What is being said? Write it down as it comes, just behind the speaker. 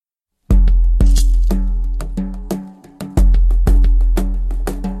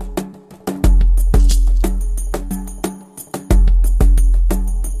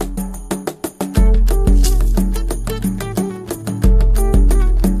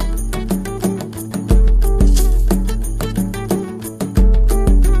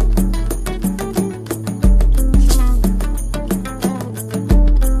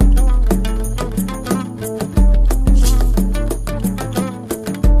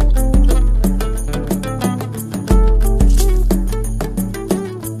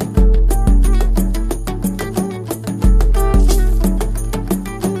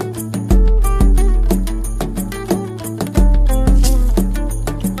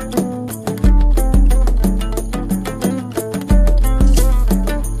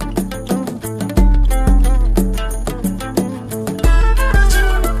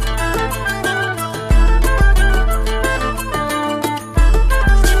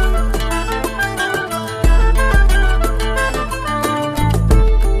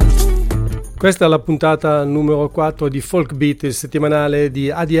Questa è la puntata numero 4 di Folk Beat, il settimanale di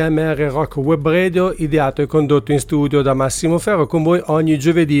ADMR Rock Web Radio, ideato e condotto in studio da Massimo Ferro, con voi ogni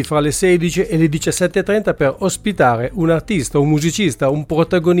giovedì fra le 16 e le 17.30 per ospitare un artista, un musicista, un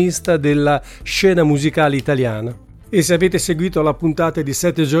protagonista della scena musicale italiana. E se avete seguito la puntata di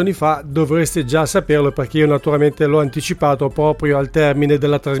 7 giorni fa dovreste già saperlo, perché io naturalmente l'ho anticipato proprio al termine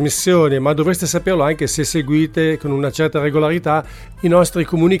della trasmissione, ma dovreste saperlo anche se seguite con una certa regolarità i nostri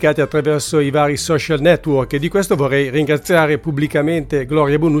comunicati attraverso i vari social network, e di questo vorrei ringraziare pubblicamente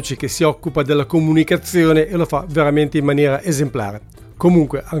Gloria Bonucci, che si occupa della comunicazione e lo fa veramente in maniera esemplare.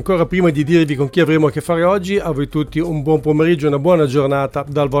 Comunque, ancora prima di dirvi con chi avremo a che fare oggi, a voi tutti un buon pomeriggio, una buona giornata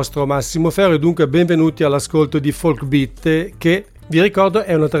dal vostro Massimo Ferro, e dunque benvenuti all'ascolto di Folk Beat, che vi ricordo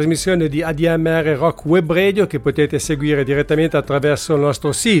è una trasmissione di ADMR Rock Web Radio che potete seguire direttamente attraverso il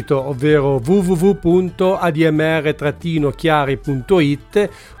nostro sito, ovvero www.admr-chiari.it,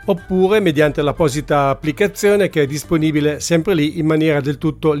 oppure mediante l'apposita applicazione che è disponibile sempre lì in maniera del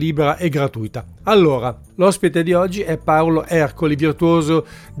tutto libera e gratuita. Allora, l'ospite di oggi è Paolo Ercoli, virtuoso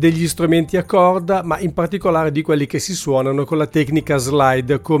degli strumenti a corda, ma in particolare di quelli che si suonano con la tecnica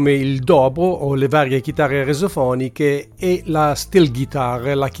slide, come il dobro o le varie chitarre resofoniche e la steel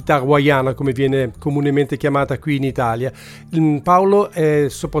guitar, la chitarra hawaiana come viene comunemente chiamata qui in Italia. Paolo è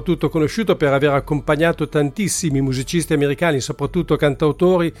soprattutto conosciuto per aver accompagnato tantissimi musicisti americani, soprattutto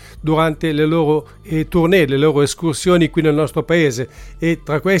cantautori, durante le loro tournée, le loro escursioni qui nel nostro paese, e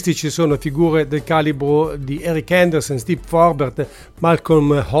tra questi ci sono figure del calibro di Eric Anderson, Steve Forbert,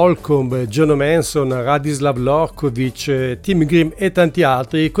 Malcolm Holcomb, John Manson, Radislav Lorkovich, Tim Grimm e tanti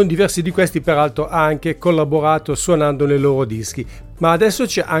altri. Con diversi di questi peraltro ha anche collaborato suonando nei loro dischi. Ma adesso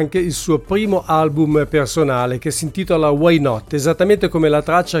c'è anche il suo primo album personale che si intitola Why Not, esattamente come la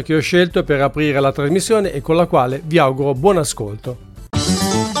traccia che ho scelto per aprire la trasmissione e con la quale vi auguro buon ascolto.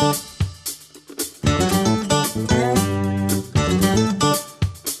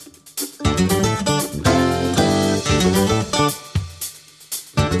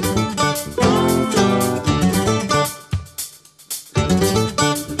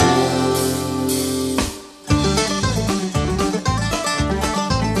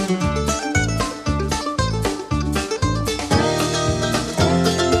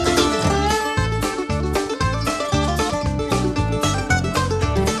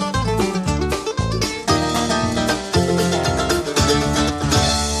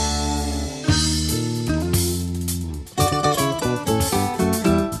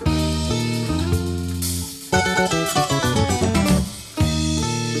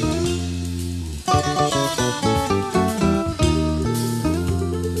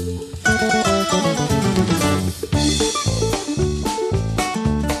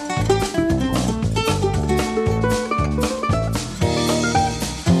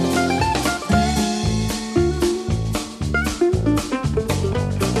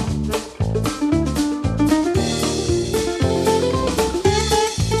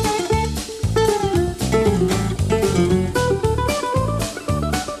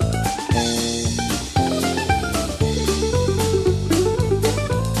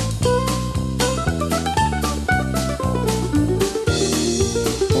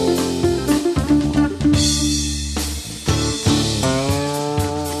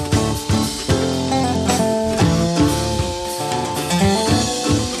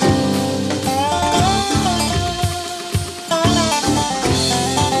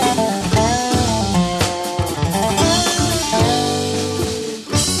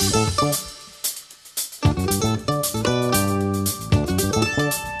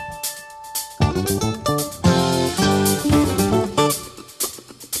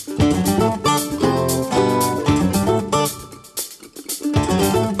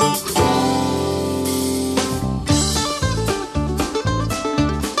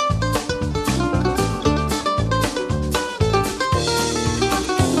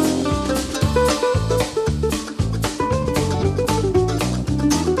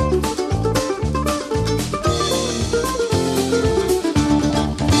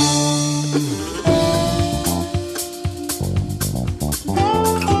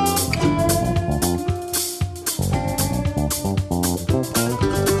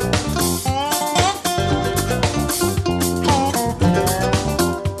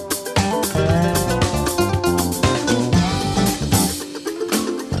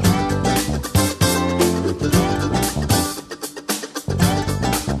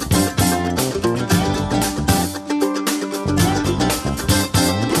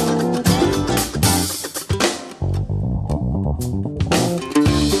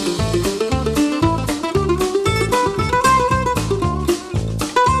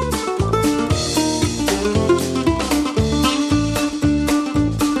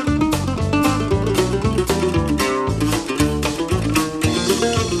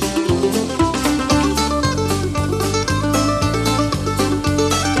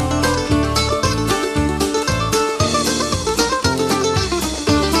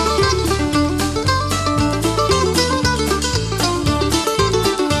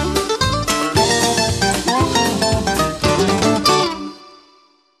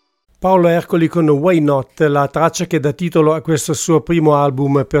 Paolo Ercoli con Why Not, la traccia che dà titolo a questo suo primo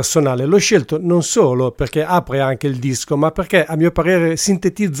album personale. L'ho scelto non solo perché apre anche il disco, ma perché a mio parere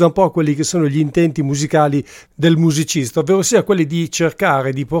sintetizza un po' quelli che sono gli intenti musicali del musicista, ovvero sia quelli di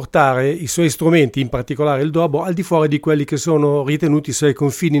cercare di portare i suoi strumenti, in particolare il dobo, al di fuori di quelli che sono ritenuti i suoi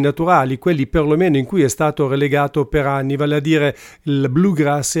confini naturali, quelli perlomeno in cui è stato relegato per anni, vale a dire il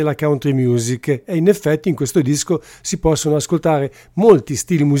bluegrass e la country music. E in effetti in questo disco si possono ascoltare molti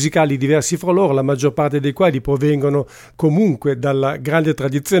stili musicali diversi fra loro, la maggior parte dei quali provengono comunque dalla grande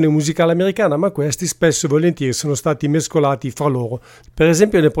tradizione musicale americana, ma questi spesso e volentieri sono stati mescolati fra loro. Per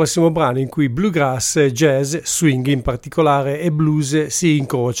esempio nel prossimo brano, in cui bluegrass, jazz, swing in particolare e blues si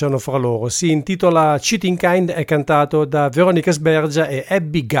incrociano fra loro, si intitola Cheating Kind, è cantato da Veronica Sbergia e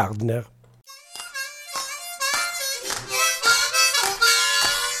Abby Gardner.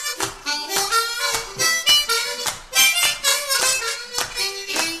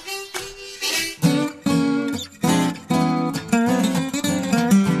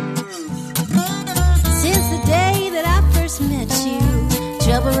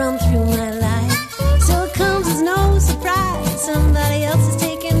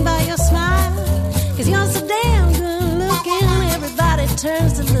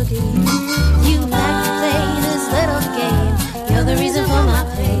 Turns to look at you. You like to play this little game. You're the reason for my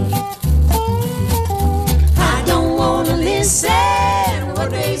pain. I don't wanna listen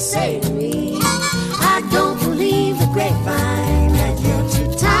what they say to me. I don't believe the grapevine that you're too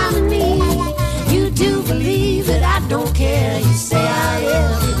timing me. You do believe that I don't care. You say out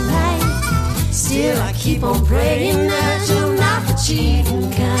every night. Still I keep on praying that you're not the cheating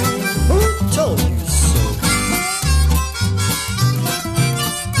kind. Who told you so?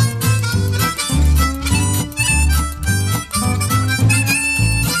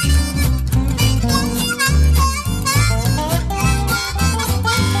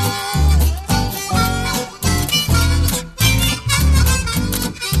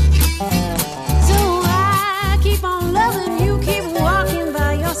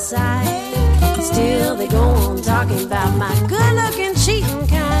 Talking about my good-looking cheating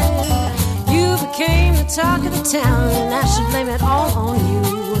kind. You became the talk of the town, and I should blame it all on you.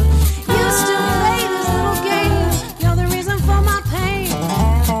 You still play this little game. You're the reason for my pain.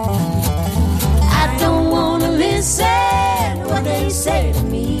 I don't wanna listen what they say to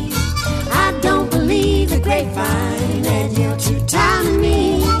me. I don't believe the grapevine that you're too timing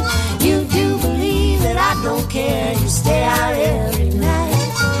me. You do believe that I don't care. You stay out every night.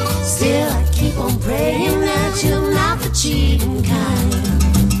 Still I keep on praying that you're not the cheating kind.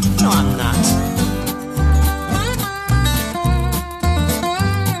 No, I'm not.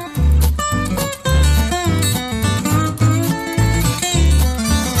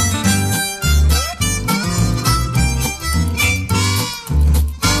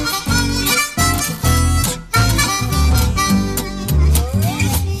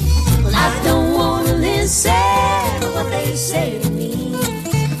 Well, I don't wanna listen to what they say to me.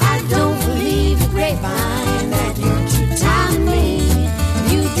 I don't believe the grapevine that you're too timing me.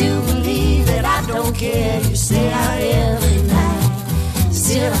 You do believe that I don't care. You stay out every night.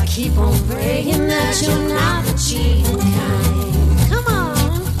 Still I keep on praying that you're not the cheating kind. Come on.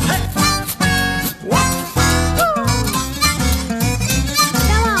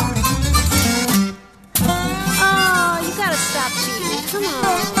 Come on. Oh, you gotta stop cheating. Come on.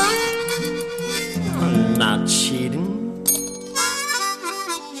 I'm not cheating.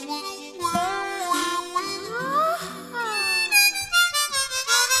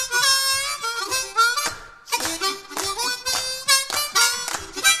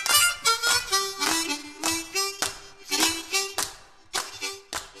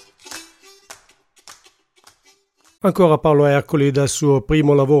 Ancora Paolo Ercoli dal suo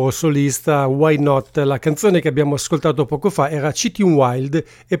primo lavoro solista, Why Not. La canzone che abbiamo ascoltato poco fa era Cheating Wild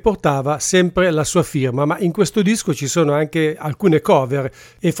e portava sempre la sua firma, ma in questo disco ci sono anche alcune cover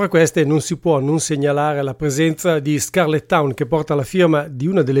e fra queste non si può non segnalare la presenza di Scarlett Town, che porta la firma di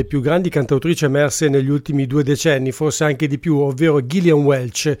una delle più grandi cantautrici emerse negli ultimi 2 decenni, forse anche di più, ovvero Gillian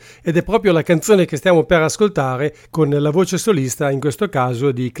Welch, ed è proprio la canzone che stiamo per ascoltare con la voce solista, in questo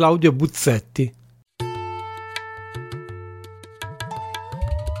caso di Claudio Buzzetti.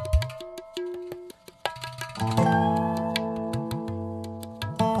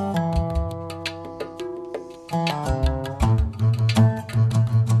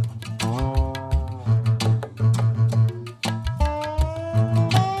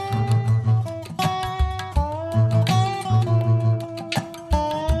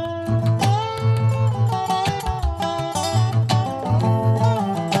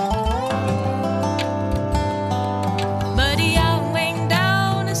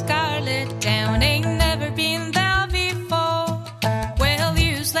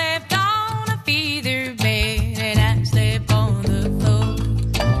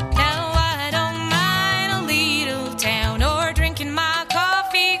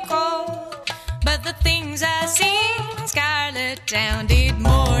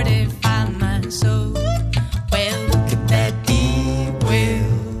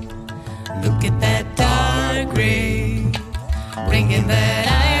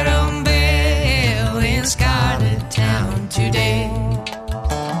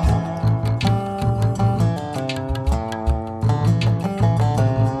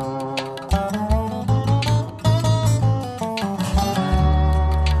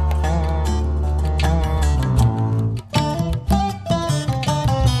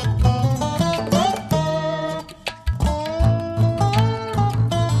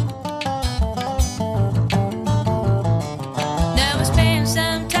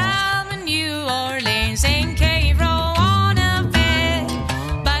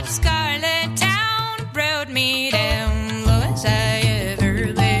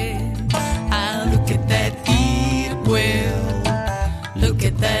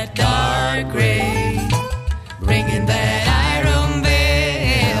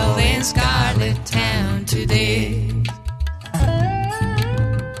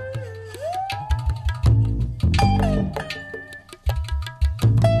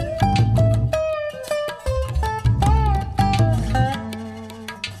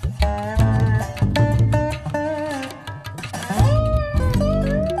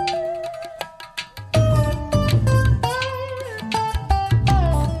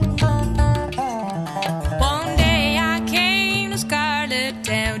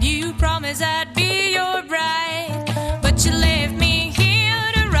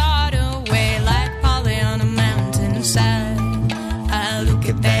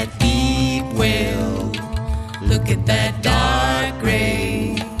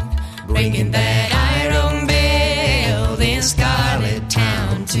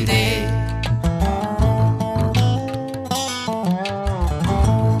 today.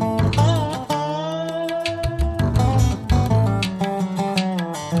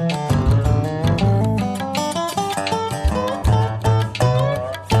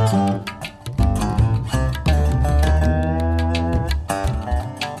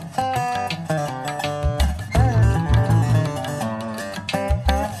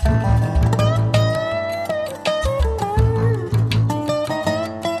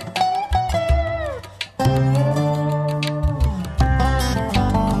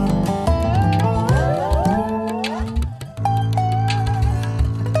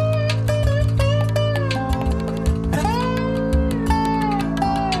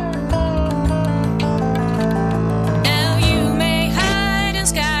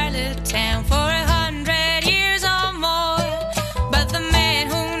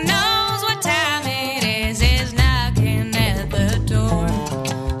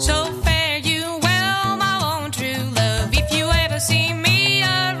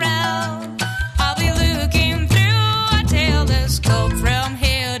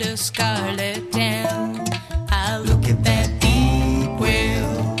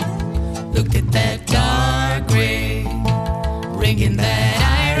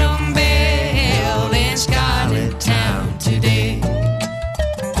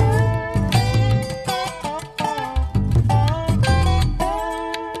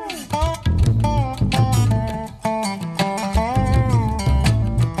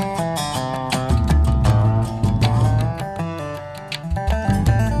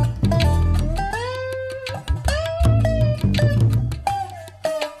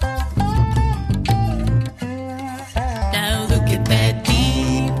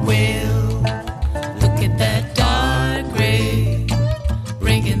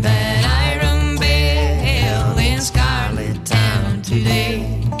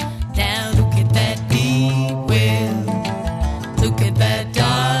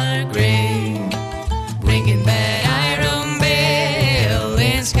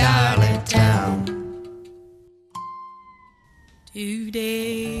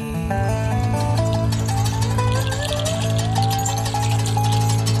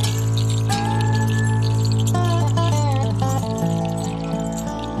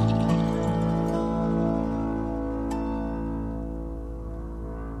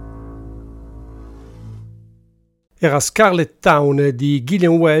 Era Scarlet Town di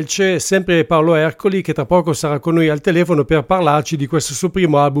Gillian Welch, sempre Paolo Ercoli, che tra poco sarà con noi al telefono per parlarci di questo suo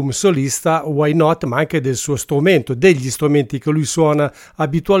primo album solista, Why Not, ma anche del suo strumento, degli strumenti che lui suona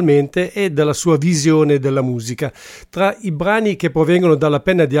abitualmente e della sua visione della musica. Tra i brani che provengono dalla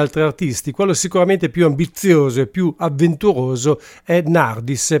penna di altri artisti, quello sicuramente più ambizioso e più avventuroso è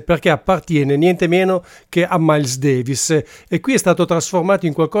Nardis, perché appartiene niente meno che a Miles Davis, e qui è stato trasformato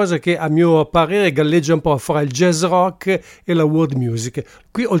in qualcosa che a mio parere galleggia un po' fra il jazz rock e la world music.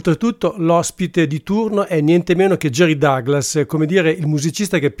 Qui oltretutto l'ospite di turno è niente meno che Jerry Douglas, come dire il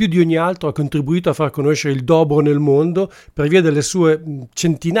musicista che più di ogni altro ha contribuito a far conoscere il dobro nel mondo per via delle sue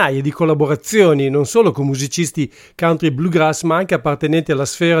centinaia di collaborazioni non solo con musicisti country e bluegrass ma anche appartenenti alla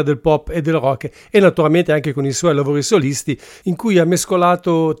sfera del pop e del rock, e naturalmente anche con i suoi lavori solisti in cui ha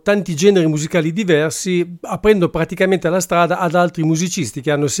mescolato tanti generi musicali diversi, aprendo praticamente la strada ad altri musicisti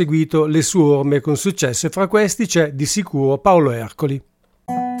che hanno seguito le sue orme con successo, e fra questi c'è di sicuro Paolo Ercoli.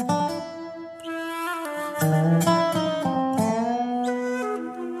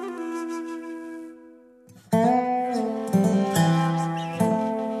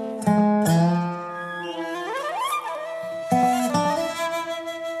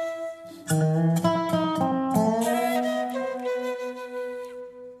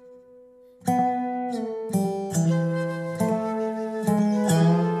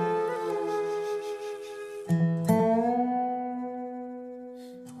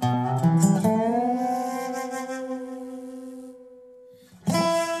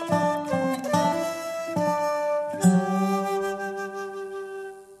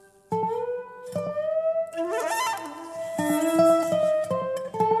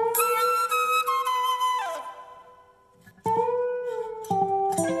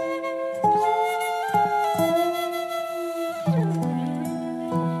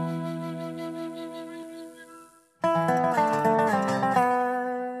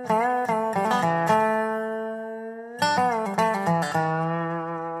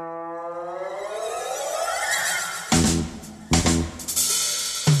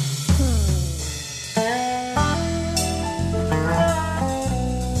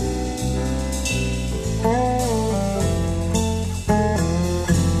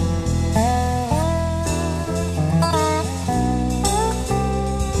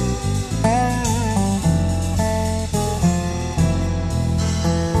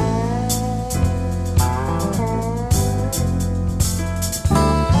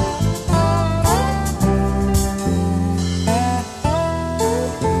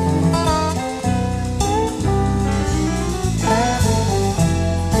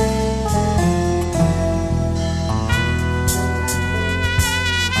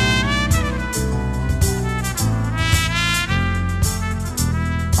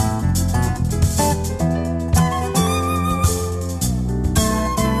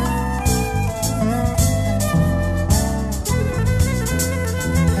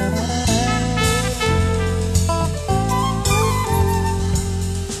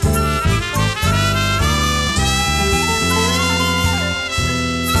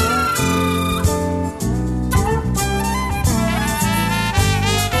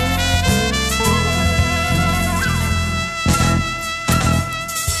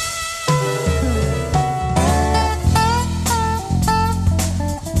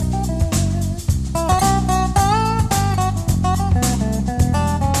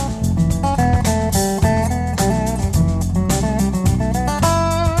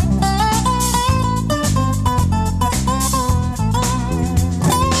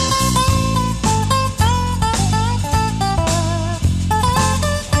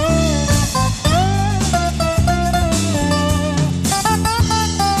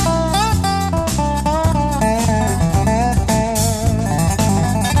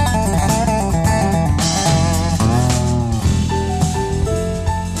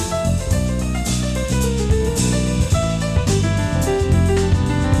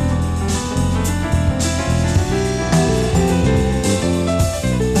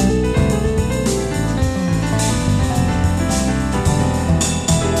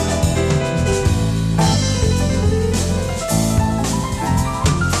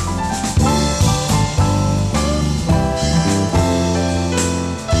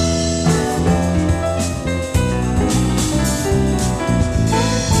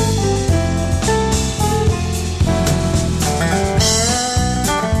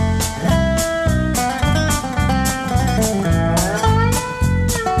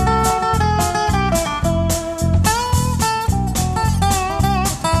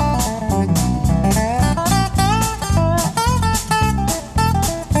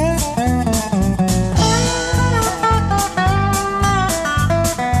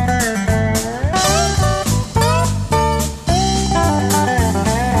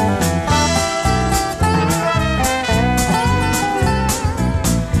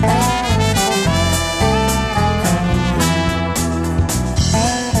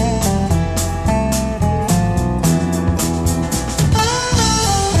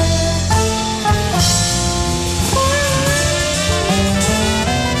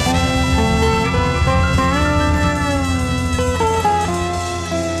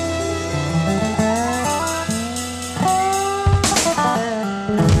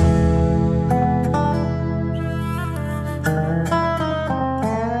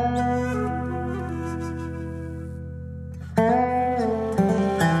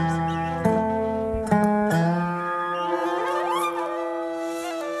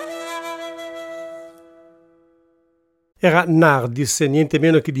 era Nardis, niente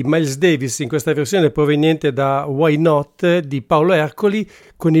meno che di Miles Davis, in questa versione proveniente da Why Not di Paolo Ercoli,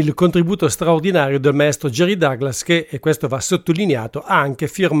 con il contributo straordinario del maestro Jerry Douglas che, e questo va sottolineato, ha anche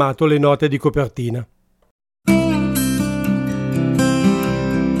firmato le note di copertina.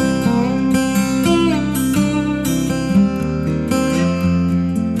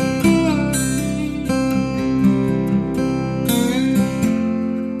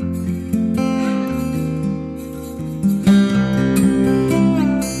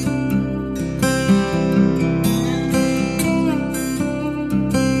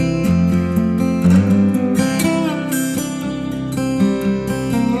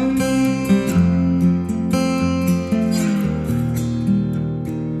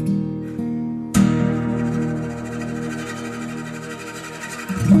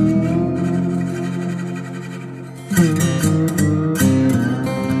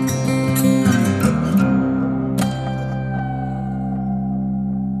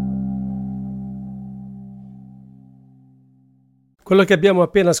 Quello che abbiamo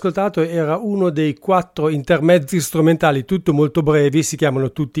appena ascoltato era uno dei 4 intermezzi strumentali, tutto molto brevi, si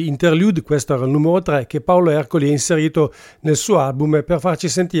chiamano tutti interlude, questo era il numero 3 che Paolo Ercoli ha inserito nel suo album per farci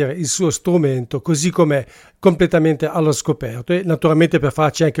sentire il suo strumento così com'è, completamente allo scoperto, e naturalmente per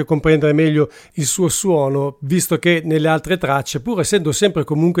farci anche comprendere meglio il suo suono, visto che nelle altre tracce, pur essendo sempre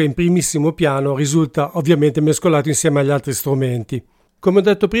comunque in primissimo piano, risulta ovviamente mescolato insieme agli altri strumenti. Come ho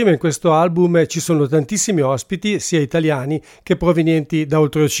detto prima, in questo album ci sono tantissimi ospiti, sia italiani che provenienti da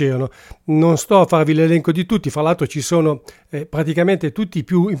oltreoceano. Non sto a farvi l'elenco di tutti, fra l'altro ci sono praticamente tutti i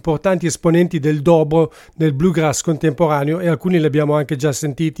più importanti esponenti del dobro nel bluegrass contemporaneo e alcuni li abbiamo anche già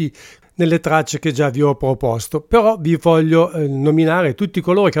sentiti nelle tracce che già vi ho proposto, però vi voglio nominare tutti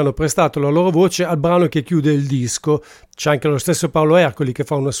coloro che hanno prestato la loro voce al brano che chiude il disco. C'è anche lo stesso Paolo Ercoli che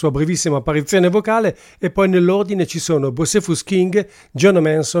fa una sua brevissima apparizione vocale e poi nell'ordine ci sono Bocephus King, John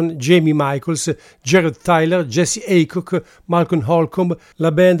Manson, Jamie Michaels, Jared Tyler, Jesse Aycock, Malcolm Holcomb,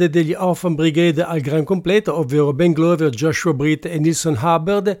 la band degli Orphan Brigade al gran completo, ovvero Ben Glover, Joshua Britt e Nilsson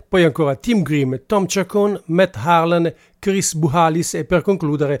Hubbard, poi ancora Tim Grimm, Tom Chacon, Matt Harlan, Chris Buhalis e per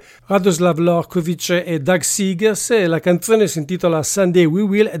concludere Radoslav Lorkovic e Doug Seegers. La canzone si intitola Sunday We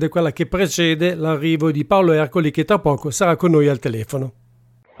Will ed è quella che precede l'arrivo di Paolo Ercoli che tra poco sarà con noi al telefono.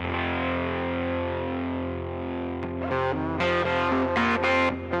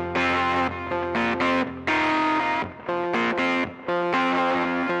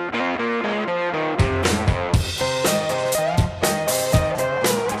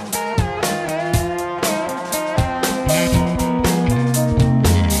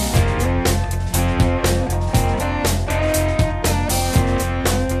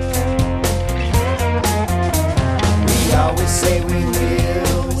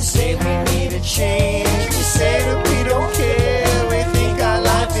 Yeah.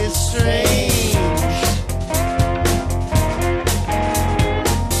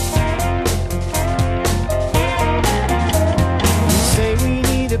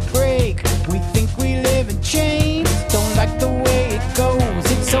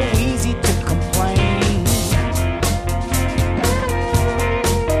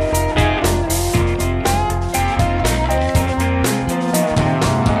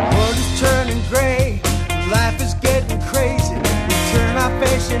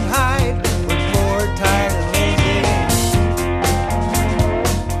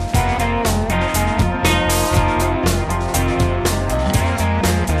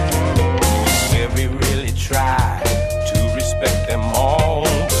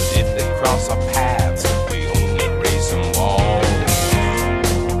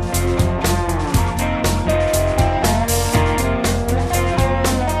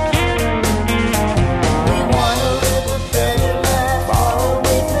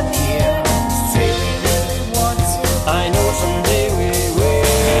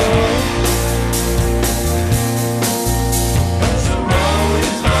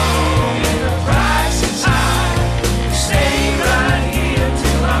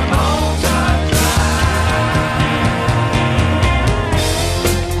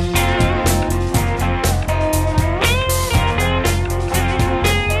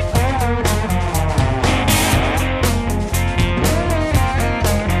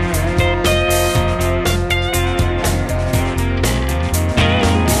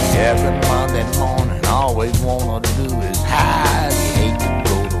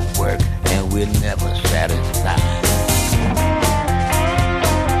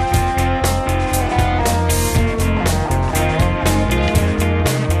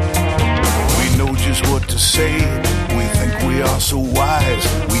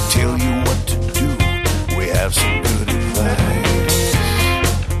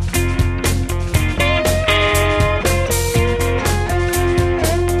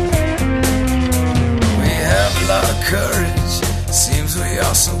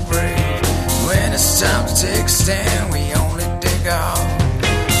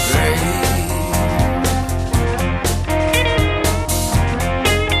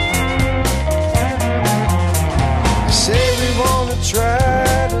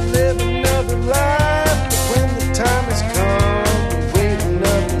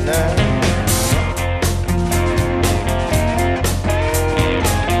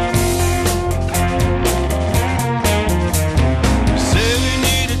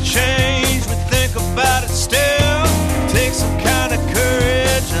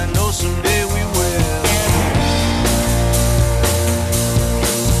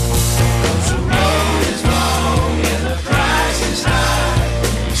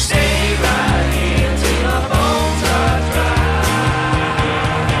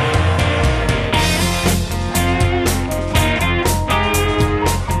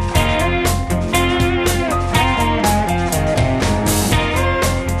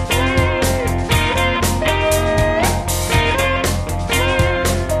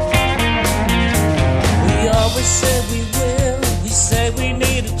 we say we will. We say we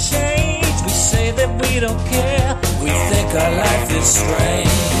need a change. We say that we don't care. We think our life is strange.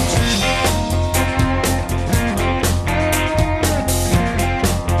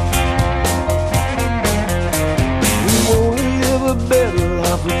 We wanna live a better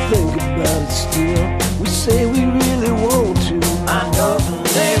life. We think about it still. We say we really want to. I know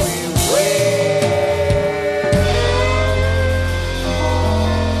someday we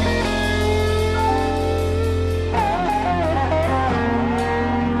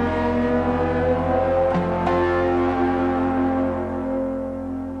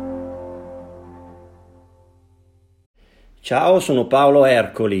Ciao, sono Paolo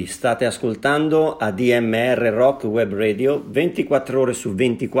Ercoli, state ascoltando ADMR Rock Web Radio 24 ore su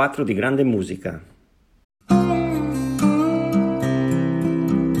 24 di grande musica.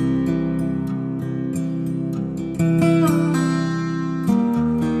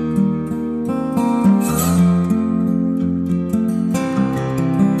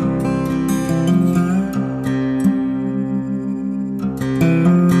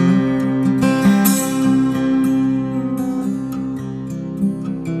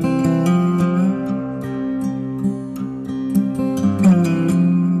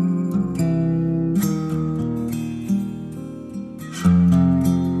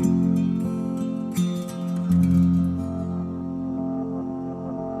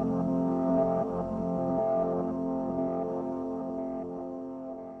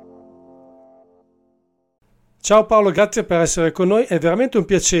 Ciao Paolo, grazie per essere con noi, è veramente un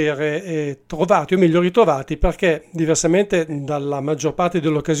piacere trovarti, o meglio ritrovati, perché diversamente dalla maggior parte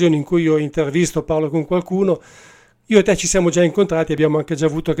delle occasioni in cui io intervisto Paolo con qualcuno, io e te ci siamo già incontrati, abbiamo anche già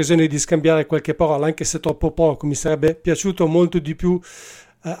avuto occasione di scambiare qualche parola, anche se troppo poco, mi sarebbe piaciuto molto di più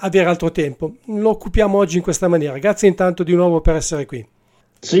avere altro tempo. Lo occupiamo oggi in questa maniera, grazie intanto di nuovo per essere qui.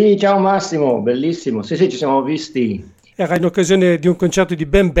 Sì, ciao Massimo, bellissimo, sì ci siamo visti. Era in occasione di un concerto di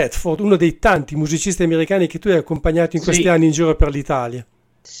Ben Bedford, uno dei tanti musicisti americani che tu hai accompagnato in questi anni in giro per l'Italia.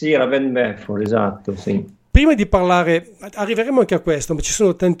 Sì, era Ben Bedford, esatto, sì. Prima di parlare, arriveremo anche a questo, ma ci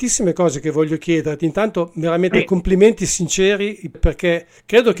sono tantissime cose che voglio chiederti. Intanto veramente complimenti sinceri, perché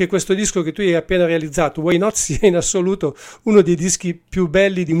credo che questo disco che tu hai appena realizzato, Why Not, sia in assoluto uno dei dischi più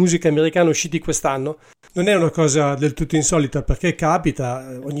belli di musica americana usciti quest'anno. Non è una cosa del tutto insolita, perché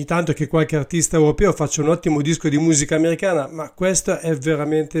capita ogni tanto che qualche artista europeo faccia un ottimo disco di musica americana, ma questo è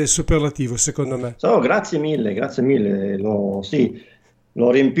veramente superlativo secondo me. Grazie mille, l'ho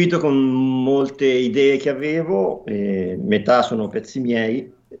riempito con molte idee che avevo, metà sono pezzi miei,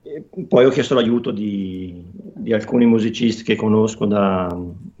 e poi ho chiesto l'aiuto di alcuni musicisti che conosco,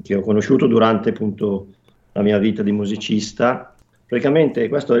 che ho conosciuto durante appunto la mia vita di musicista. Praticamente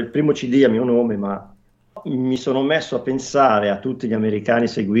questo è il primo CD a mio nome, ma mi sono messo a pensare a tutti gli americani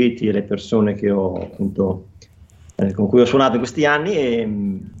seguiti e le persone che ho appunto con cui ho suonato in questi anni e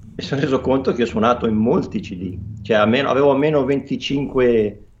mi sono reso conto che ho suonato in molti CD, cioè avevo almeno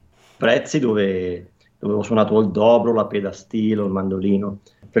 25 prezzi dove ho suonato il dobro, la pedastilo, il mandolino,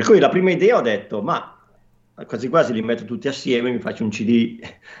 per cui la prima idea ho detto ma quasi quasi li metto tutti assieme, mi faccio un CD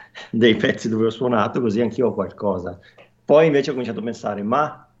dei pezzi dove ho suonato, così anch'io ho qualcosa. Poi invece ho cominciato a pensare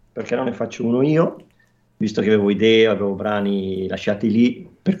ma perché non ne faccio uno io, visto che avevo idee, avevo brani lasciati lì,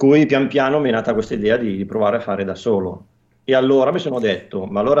 per cui pian piano mi è nata questa idea di provare a fare da solo. E allora mi sono detto,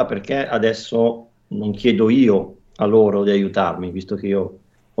 ma allora perché adesso non chiedo io a loro di aiutarmi, visto che io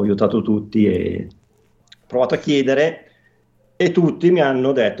ho aiutato tutti e ho provato a chiedere e tutti mi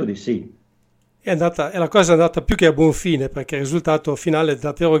hanno detto di sì. E la cosa è andata più che a buon fine, perché il risultato finale è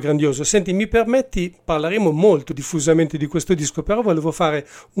davvero grandioso. Senti, mi permetti, parleremo molto diffusamente di questo disco, però volevo fare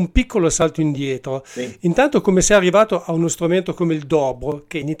un piccolo salto indietro. Sì. Intanto, come sei arrivato a uno strumento come il dobro,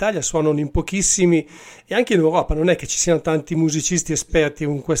 che in Italia suonano in pochissimi, e anche in Europa non è che ci siano tanti musicisti esperti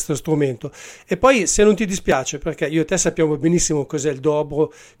con questo strumento. E poi, se non ti dispiace, perché io e te sappiamo benissimo cos'è il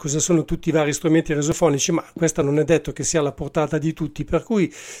dobro, cosa sono tutti i vari strumenti resofonici, ma questo non è detto che sia alla portata di tutti, per cui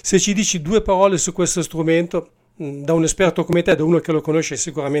se ci dici due parole su questo strumento, da un esperto come te, da uno che lo conosce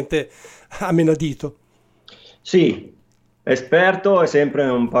sicuramente a menadito. Sì, esperto è sempre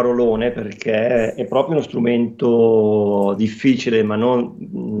un parolone perché è proprio uno strumento difficile, ma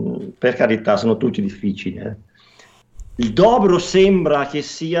non, per carità, sono tutti difficili. Il dobro sembra che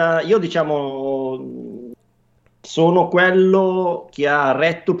sia, io diciamo, sono quello che ha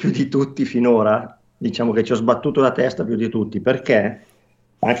retto più di tutti finora, diciamo che ci ho sbattuto la testa più di tutti, perché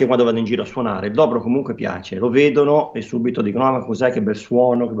anche quando vado in giro a suonare, il dobro comunque piace, lo vedono e subito dicono ma cos'è, che bel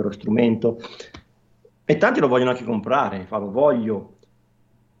suono, che bello strumento, e tanti lo vogliono anche comprare, lo voglio.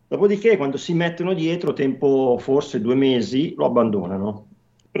 Dopodiché quando si mettono dietro, tempo forse 2 mesi, lo abbandonano.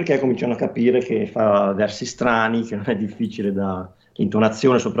 perché cominciano a capire che fa versi strani, che non è difficile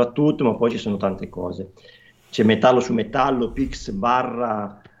l'intonazione soprattutto, ma poi ci sono tante cose. C'è metallo su metallo, pix,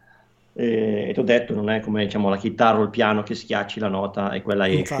 barra, e ti ho detto, non è come diciamo la chitarra o il piano che schiacci la nota e quella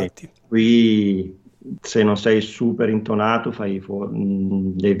esce. Infatti. Qui se non sei super intonato fai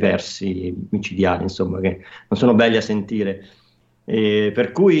dei versi micidiali, insomma, che non sono belli a sentire.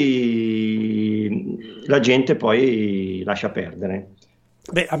 Per cui la gente poi lascia perdere.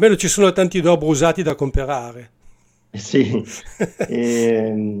 Beh, almeno ci sono tanti dobro usati da comprare. Sì,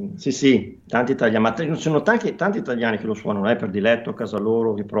 sì, sì, tanti italiani, ma ci sono tanti italiani che lo suonano per diletto a casa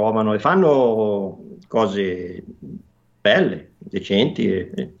loro, che provano e fanno cose belle, decenti.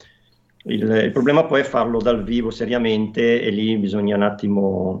 Il problema poi è farlo dal vivo seriamente e lì bisogna un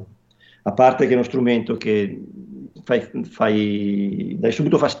attimo, a parte che è uno strumento che dai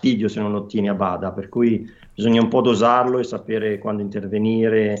subito fastidio se non lo tieni a bada, per cui bisogna un po' dosarlo e sapere quando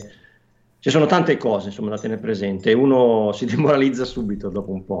intervenire. Ci sono tante cose, insomma, da tenere presente e uno si demoralizza subito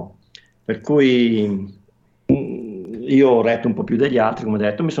dopo un po'. Per cui io ho retto un po' più degli altri, come ho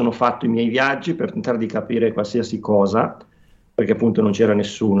detto, mi sono fatto i miei viaggi per tentare di capire qualsiasi cosa, perché appunto non c'era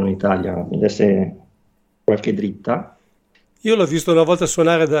nessuno in Italia che mi desse qualche dritta. Io l'ho visto una volta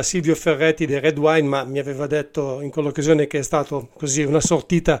suonare da Silvio Ferretti dei Red Wine, ma mi aveva detto in quell'occasione che è stato così una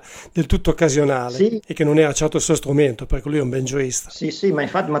sortita del tutto occasionale Sì, e che non era certo il suo strumento, perché lui è un banjoista. sì, sì, ma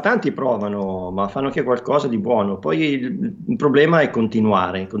infatti, ma tanti provano, ma fanno anche qualcosa di buono. Poi il problema è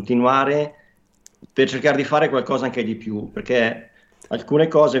continuare per cercare di fare qualcosa anche di più, perché alcune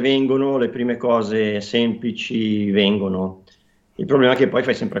cose vengono, le prime cose semplici vengono. Il problema è che poi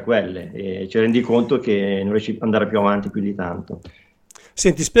fai sempre quelle e ci rendi conto che non riesci ad andare più avanti più di tanto.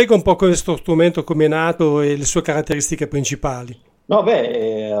 Senti, spiega un po' questo strumento, come è nato e le sue caratteristiche principali. No,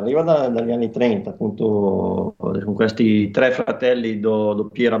 beh, arriva dagli anni 30, appunto, con questi tre fratelli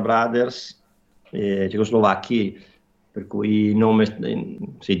Doppiera Brothers, cecoslovacchi, per cui il nome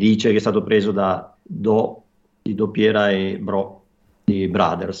si dice che è stato preso da Do di Doppiera e Bro di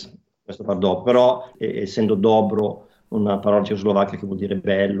Brothers, questo fa Do, però essendo Dobro una parola cecoslovacca che vuol dire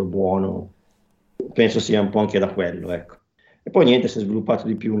bello, buono, penso sia un po' anche da quello, ecco. E poi niente, si è sviluppato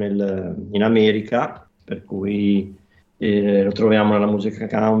di più in America, per cui lo troviamo nella musica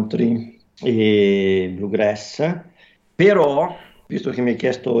country e bluegrass, però, visto che mi hai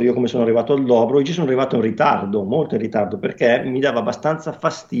chiesto io come sono arrivato al dobro, io ci sono arrivato in ritardo, molto in ritardo, perché mi dava abbastanza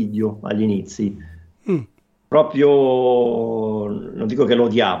fastidio agli inizi. Mm. Proprio, non dico che lo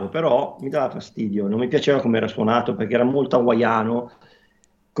odiavo, però mi dava fastidio, non mi piaceva come era suonato perché era molto hawaiano,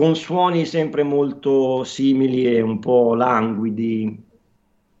 con suoni sempre molto simili e un po' languidi.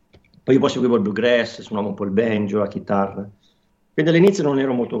 Poi io poi seguivo il bluegrass, suonavo un po' il banjo, la chitarra. Quindi all'inizio non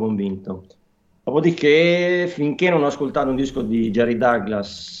ero molto convinto. Dopodiché, finché non ho ascoltato un disco di Jerry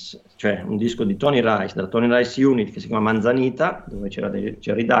Douglas, cioè un disco di Tony Rice, della Tony Rice Unit, che si chiama Manzanita, dove c'era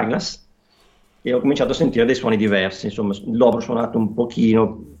Jerry Douglas, e ho cominciato a sentire dei suoni diversi. Insomma, il dobro suonato un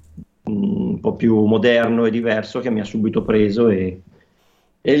pochino, un po' più moderno e diverso, che mi ha subito preso e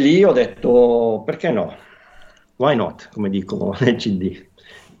lì ho detto, perché no? Why not, come dicono nel CD.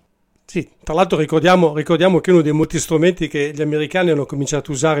 Sì, tra l'altro ricordiamo che è uno dei molti strumenti che gli americani hanno cominciato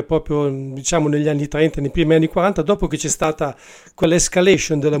a usare proprio, diciamo, negli anni 30, nei primi anni 40, dopo che c'è stata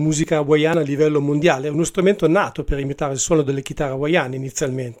quell'escalation della musica hawaiana a livello mondiale. È uno strumento nato per imitare il suono delle chitarre hawaiane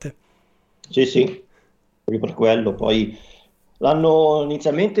inizialmente. Sì, sì, proprio per quello. Poi l'hanno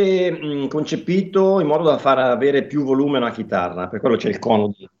inizialmente concepito in modo da far avere più volume a una chitarra, per quello c'è il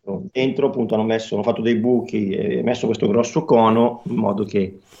cono dentro. Dentro appunto hanno fatto dei buchi e messo questo grosso cono in modo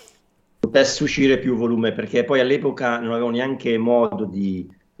che potesse uscire più volume, perché poi all'epoca non avevano neanche modo di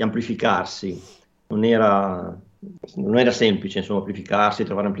amplificarsi, non era semplice insomma amplificarsi,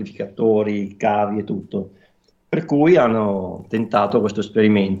 trovare amplificatori, cavi e tutto. Per cui hanno tentato questo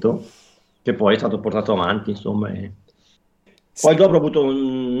esperimento che poi è stato portato avanti, insomma. Poi dopo ha avuto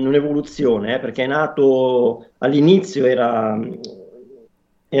un'evoluzione, perché è nato all'inizio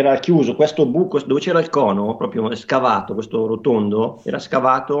era chiuso questo buco dove c'era il cono, proprio scavato, questo rotondo, era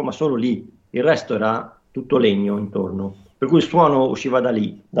scavato ma solo lì, il resto era tutto legno intorno, per cui il suono usciva da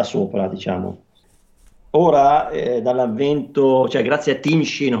lì, da sopra, diciamo. Ora, dall'avvento, cioè grazie a Tim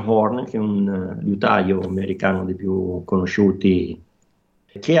Sheenhorn, che è un liutaio americano dei più conosciuti,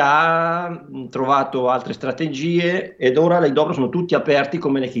 che ha trovato altre strategie ed ora i dobro sono tutti aperti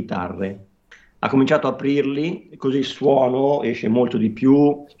come le chitarre. Ha cominciato a aprirli, così il suono esce molto di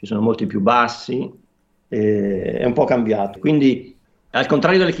più, ci sono molti più bassi, è un po' cambiato. Quindi, al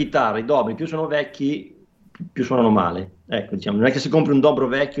contrario delle chitarre, i dobri più sono vecchi, più suonano male. Ecco, diciamo, non è che se compri un dobro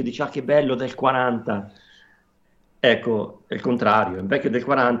vecchio e dici ah che bello del 40, Ecco, è il contrario, il vecchio del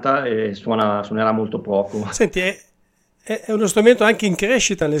 40 suonerà molto poco. Senti, è uno strumento anche in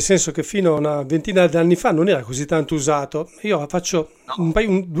crescita, nel senso che fino a una ventina di anni fa non era così tanto usato. Io faccio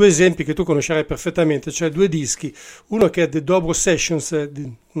due esempi che tu conoscerai perfettamente, cioè due dischi. Uno che è The Dobro Sessions,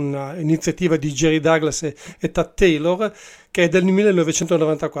 una iniziativa di Jerry Douglas e Tad Taylor, che è del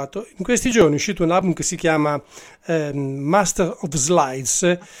 1994. In questi giorni è uscito un album che si chiama Master of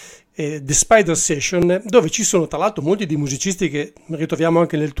Slides, The Spider Session, dove ci sono tra l'altro molti di musicisti che ritroviamo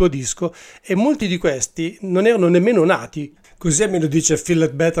anche nel tuo disco, e molti di questi non erano nemmeno nati, così almeno dice Phil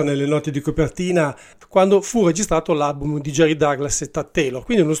Ledbetter nelle note di copertina, quando fu registrato l'album di Jerry Douglas e Tad Taylor.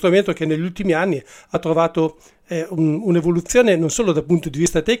 Quindi è uno strumento che negli ultimi anni ha trovato un'evoluzione non solo dal punto di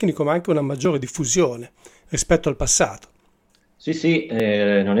vista tecnico, ma anche una maggiore diffusione rispetto al passato. Sì, sì,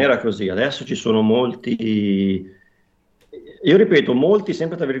 non era così. Adesso ci sono molti, io ripeto, molti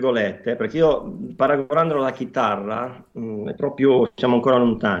sempre tra virgolette, perché io paragonandolo alla chitarra, è proprio, siamo ancora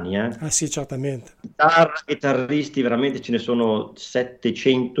lontani, eh. Ah sì, certamente. Chitarristi, veramente ce ne sono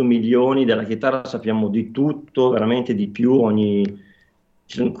 700 milioni, della chitarra sappiamo di tutto, veramente di più,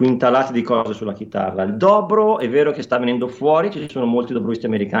 ci sono quintalati di cose sulla chitarra. Il dobro è vero che sta venendo fuori, ci sono molti dobroisti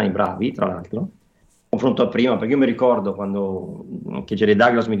americani bravi, tra l'altro, confronto a prima, perché io mi ricordo quando che Jerry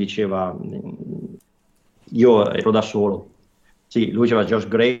Douglas mi diceva, io ero da solo. Sì, lui c'aveva Josh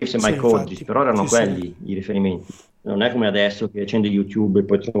Graves e Sì, Mike infatti. Hodges, però erano Sì, quelli i riferimenti. Non è come adesso che accendi YouTube e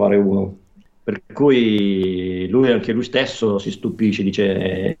puoi trovare uno. Per cui anche lui stesso si stupisce,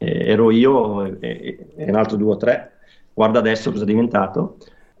 dice ero io e un altro due o tre, guarda adesso cosa è diventato.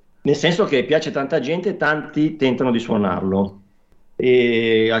 Nel senso che piace a tanta gente, tanti tentano di suonarlo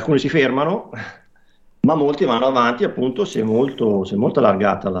e alcuni si fermano, ma molti vanno avanti, appunto, si è molto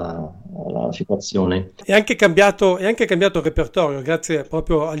allargata la situazione. È anche cambiato il repertorio grazie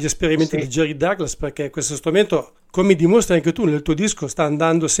proprio agli esperimenti Sì. di Jerry Douglas, perché questo strumento, come dimostri anche tu nel tuo disco, sta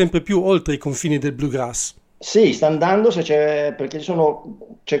andando sempre più oltre i confini del bluegrass. Sì, sta andando perché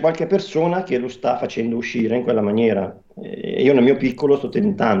c'è qualche persona che lo sta facendo uscire in quella maniera. E io nel mio piccolo sto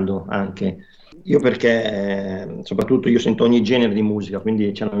tentando anche. Io perché soprattutto io sento ogni genere di musica,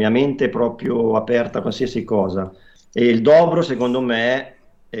 quindi c'è la mia mente proprio aperta a qualsiasi cosa. E il dobro, secondo me,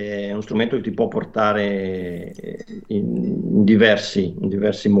 è uno strumento che ti può portare in diversi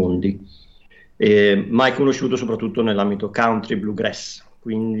mondi. Ma è conosciuto soprattutto nell'ambito country bluegrass.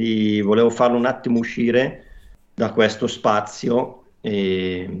 Quindi volevo farlo un attimo uscire da questo spazio,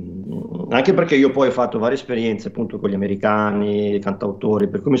 anche perché io poi ho fatto varie esperienze appunto con gli americani, i cantautori,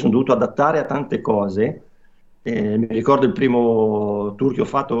 per cui mi sono dovuto adattare a tante cose. Mi ricordo il primo tour che ho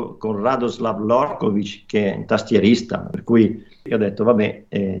fatto con Radoslav Lorkovic, che è un tastierista, per cui io ho detto vabbè,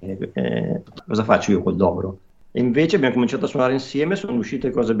 cosa faccio io col dobro? E invece abbiamo cominciato a suonare insieme, sono uscite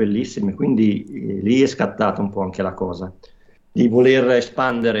cose bellissime, quindi lì è scattata un po' anche la cosa di voler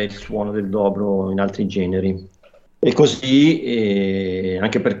espandere il suono del dobro in altri generi. E così,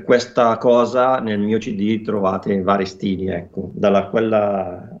 anche per questa cosa, nel mio CD trovate vari stili, ecco, dal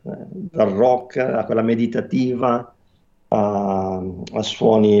rock a quella meditativa, a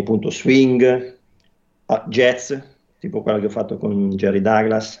suoni appunto swing, a jazz, tipo quello che ho fatto con Jerry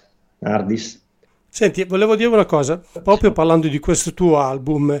Douglas, Hardis. Senti, volevo dire una cosa, proprio parlando di questo tuo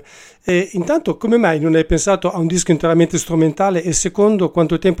album. Intanto, come mai non hai pensato a un disco interamente strumentale, e secondo,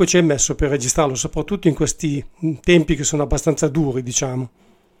 quanto tempo ci hai messo per registrarlo, soprattutto in questi tempi che sono abbastanza duri, diciamo?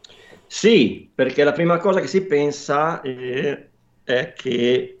 Sì, perché la prima cosa che si pensa è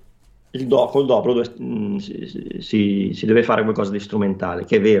che col dobro si deve fare qualcosa di strumentale,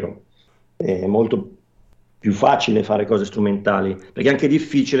 che è vero, è molto più facile fare cose strumentali, perché è anche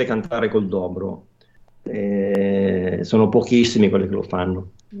difficile cantare col dobro. Sono pochissimi quelli che lo fanno.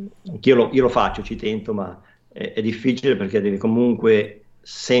 Io lo faccio, ci tento, ma è difficile perché devi comunque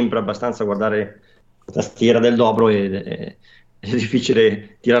sempre abbastanza guardare la tastiera del dobro e è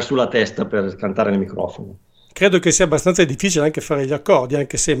difficile tirare su la testa per cantare nel microfono. Credo che sia abbastanza difficile anche fare gli accordi,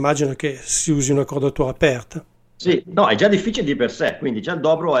 anche se immagino che si usi una cordatura aperta. Sì, no, è già difficile di per sé, quindi già il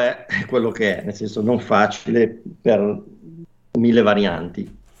dobro è quello che è, nel senso non facile per mille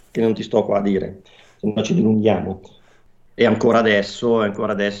varianti, che non ti sto qua a dire, se no ci dilunghiamo. E ancora adesso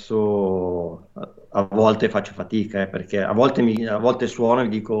a volte faccio fatica, perché a volte suono e mi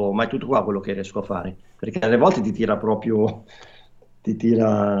dico, ma è tutto qua quello che riesco a fare, perché alle volte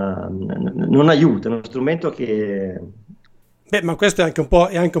non aiuta, è uno strumento che... Beh, ma questo è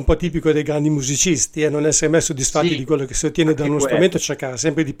anche un po' tipico dei grandi musicisti, non essere mai soddisfatti Sì, di quello che si ottiene da anche uno quello. strumento, cercare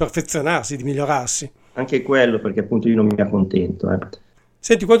sempre di perfezionarsi, di migliorarsi. Anche quello, perché appunto io non mi accontento.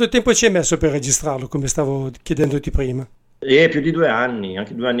 Senti, quanto tempo ci hai messo per registrarlo, come stavo chiedendoti prima? E più di 2 anni,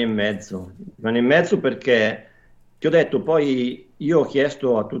 anche 2 anni e mezzo. 2 anni e mezzo perché Ti ho detto, poi io ho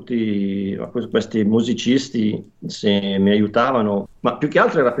chiesto a tutti questi musicisti se mi aiutavano, ma più che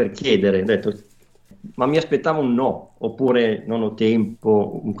altro era per chiedere, ho detto, ma mi aspettavo un no, oppure non ho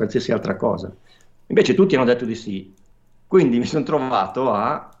tempo, un qualsiasi altra cosa. Invece tutti hanno detto di sì. Quindi mi sono trovato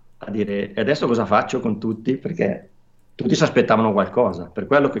a dire, e adesso cosa faccio con tutti? Perché tutti si aspettavano qualcosa, per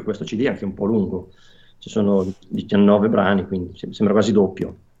quello che questo CD è anche un po' lungo. Ci sono 19 brani, quindi sembra quasi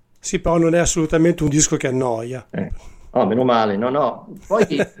doppio. Sì, però non è assolutamente un disco che annoia. Oh, meno male, no, no.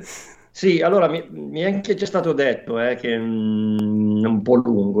 Poi sì, allora mi è anche già stato detto che è un po'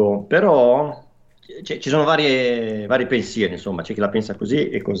 lungo, però ci sono vari pensieri, insomma, c'è chi la pensa così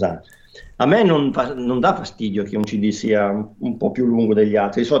e cos'ha. A me non dà fastidio che un CD sia un po' più lungo degli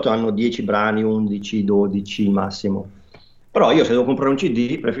altri, di solito hanno 10 brani, 11, 12 massimo. Però io se devo comprare un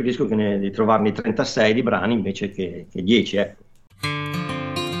CD preferisco di trovarmi 36 di brani invece che 10, ecco.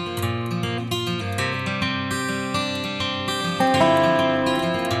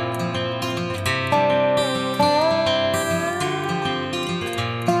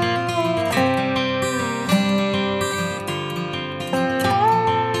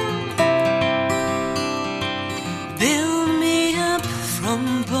 Build me up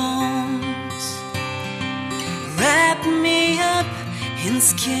from bones, wrap me up in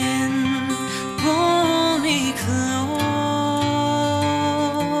skin, pull me close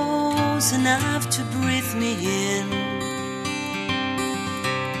enough to breathe me in.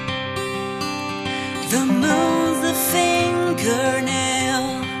 The moon's the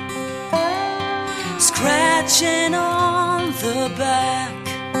fingernail, scratching on the back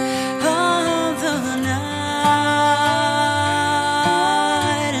of the night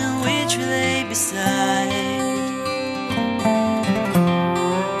in which we lay beside.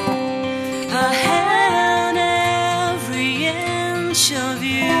 I had every inch of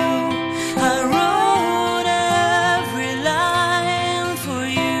you, I wrote every line for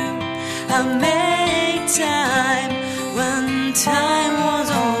you, I made time when time was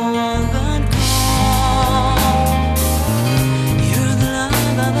all but gone. You're the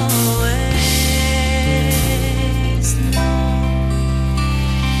love I've always known.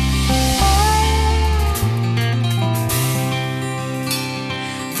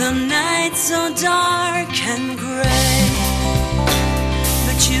 The night's so dark and gray,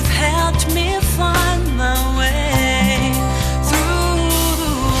 but you've helped me find my way through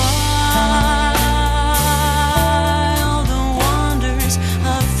the wild, the wonders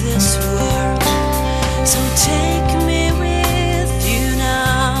of this world. So take me with you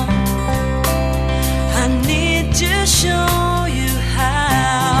now, I need to show you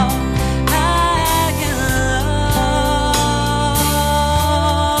how I can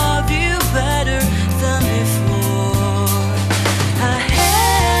love you better than before. I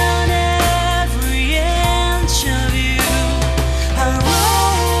had every inch of you, I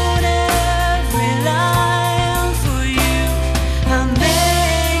wrote every line for you, I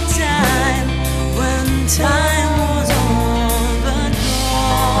made time when time was all but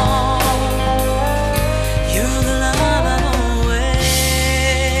gone. You're the love I've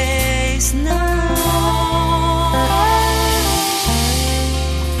always known.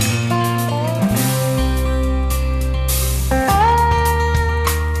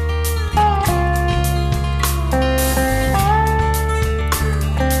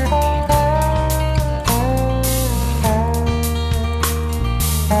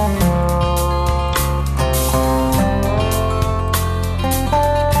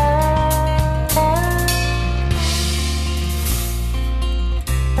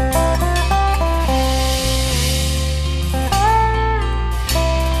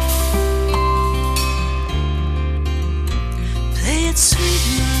 Play it sweet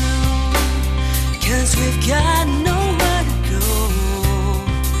and low, 'cause we've got nowhere to go.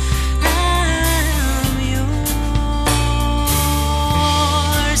 I'm yours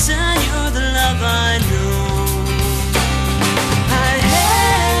and you're the love I know. I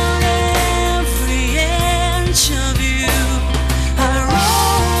had every inch of you, I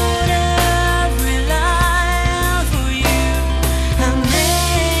wrote every line for you, I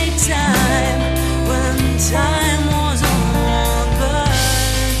made time when time was all but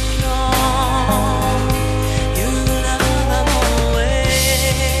gone. You're the love I've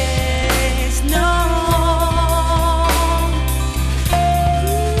always known.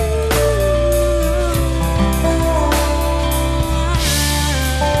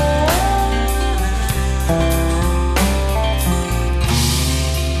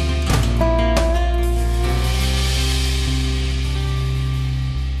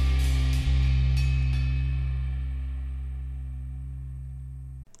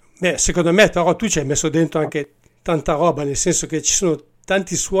 Beh, secondo me però tu ci hai messo dentro anche tanta roba, nel senso che ci sono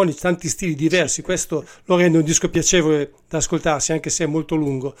tanti suoni, tanti stili diversi, questo lo rende un disco piacevole da ascoltarsi, anche se è molto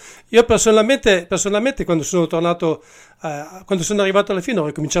lungo. Io personalmente quando sono quando sono arrivato alla fine ho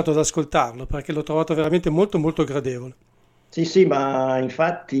ricominciato ad ascoltarlo, perché l'ho trovato veramente molto molto gradevole. Sì, sì, ma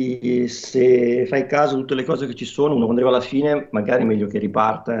infatti se fai caso a tutte le cose che ci sono, uno quando arriva alla fine magari è meglio che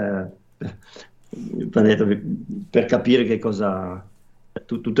riparta per capire che cosa,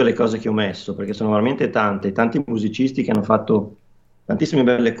 tutte le cose che ho messo, perché sono veramente tante, tanti musicisti che hanno fatto tantissime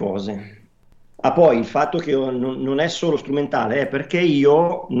belle cose. Ah, poi il fatto che non è solo strumentale, è perché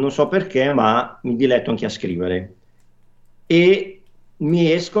io, non so perché, ma mi diletto anche a scrivere. E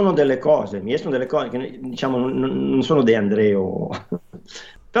mi escono delle cose che diciamo non sono De Andreo,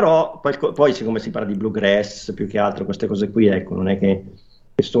 però poi siccome si parla di bluegrass più che altro, queste cose qui, ecco, non è che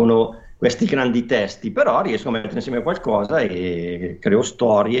sono questi grandi testi, però riesco a mettere insieme qualcosa e creo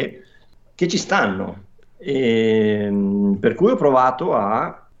storie che ci stanno. Per cui ho provato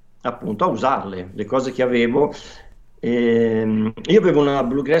appunto a usarle, le cose che avevo. Io avevo una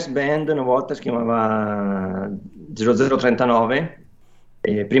bluegrass band una volta, si chiamava 0039,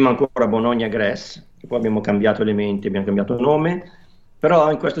 prima ancora Bologna Grass, che poi abbiamo cambiato elementi, abbiamo cambiato nome,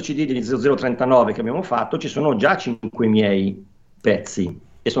 però in questo CD di 0039 che abbiamo fatto ci sono già 5 miei pezzi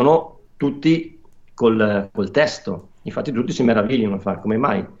e sono tutti col testo, infatti tutti si meravigliano, come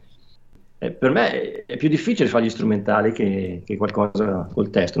mai? Per me è più difficile fare gli strumentali che qualcosa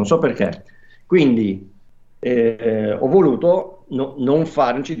col testo, non so perché. Quindi ho voluto non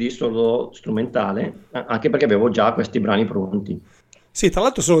fare un CD solo strumentale, anche perché avevo già questi brani pronti. Sì, tra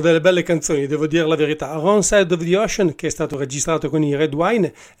l'altro sono delle belle canzoni, devo dire la verità. Wrong Side of the Ocean, che è stato registrato con i Red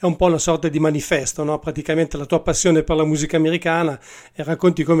Wine, è un po' una sorta di manifesto, no? Praticamente la tua passione per la musica americana e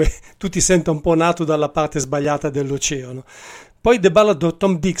racconti come tu ti senta un po' nato dalla parte sbagliata dell'oceano. Poi The Ballad of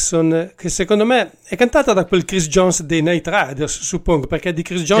Tom Dixon, che secondo me è cantata da quel Chris Jones dei Night Riders, suppongo, perché di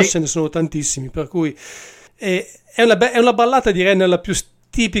Chris Jones Sì. ce ne sono tantissimi, per cui è una ballata, direi, nella più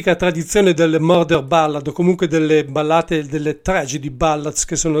tipica tradizione delle murder ballad, o comunque delle ballate, delle tragedy ballads,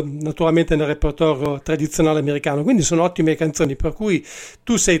 che sono naturalmente nel repertorio tradizionale americano, quindi sono ottime canzoni, per cui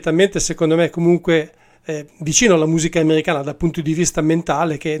tu sei talmente, secondo me, comunque vicino alla musica americana dal punto di vista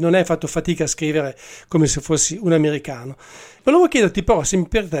mentale, che non hai fatto fatica a scrivere come se fossi un americano. Volevo chiederti però, se mi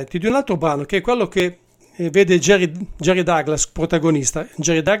permetti, di un altro brano, che è quello che vede Jerry Douglas protagonista.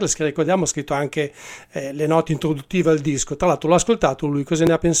 Jerry Douglas, che ricordiamo, ha scritto anche le note introduttive al disco. Tra l'altro l'ho ascoltato lui, cosa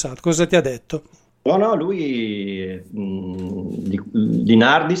ne ha pensato? Cosa ti ha detto? No, lui di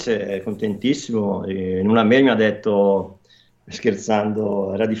Nardis è contentissimo. In una mail mi ha detto,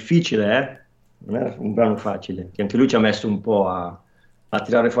 scherzando, era difficile, non era un brano facile, che anche lui ci ha messo un po' a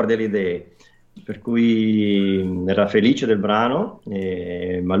tirare fuori delle idee, per cui era felice del brano,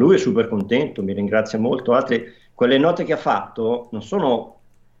 ma lui è super contento, mi ringrazia molto. Quelle note che ha fatto non sono,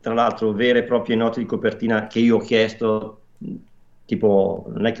 tra l'altro, vere e proprie note di copertina che io ho chiesto, tipo,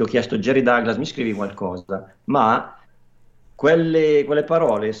 non è che ho chiesto Jerry Douglas mi scrivi qualcosa, ma quelle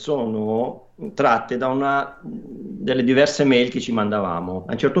parole sono tratte da delle diverse mail che ci mandavamo.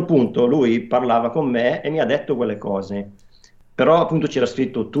 A un certo punto lui parlava con me e mi ha detto quelle cose, però appunto c'era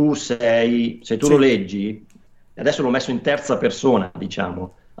scritto se tu lo leggi, adesso l'ho messo in terza persona,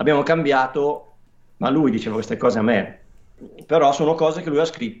 diciamo, abbiamo cambiato, ma lui diceva queste cose a me, però sono cose che lui ha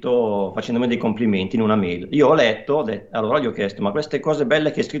scritto facendomi dei complimenti in una mail. Io ho letto, allora gli ho chiesto, ma queste cose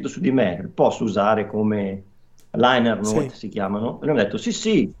belle che hai scritto su di me, posso usare come liner note, si chiamano? E lui mi ha detto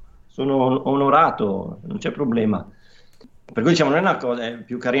sì, sono onorato, non c'è problema. Per cui diciamo non è una cosa, è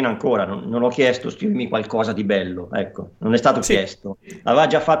più carina ancora, non ho chiesto scrivimi qualcosa di bello, ecco, non è stato chiesto. L'aveva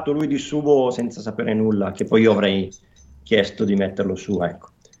già fatto lui di suo senza sapere nulla, che poi io avrei chiesto di metterlo su, ecco.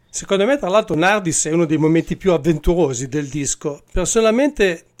 Secondo me, tra l'altro, Nardis è uno dei momenti più avventurosi del disco.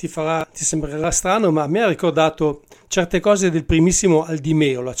 Personalmente ti sembrerà strano, ma a me ha ricordato certe cose del primissimo Al Di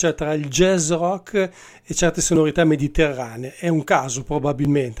Meola, cioè tra il jazz rock e certe sonorità mediterranee. È un caso,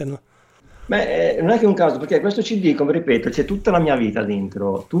 probabilmente, no? Beh, non è che un caso, perché questo CD, come ripeto, c'è tutta la mia vita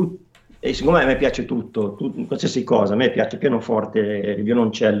dentro, e siccome a me piace tutto, qualsiasi cosa, a me piace il pianoforte, il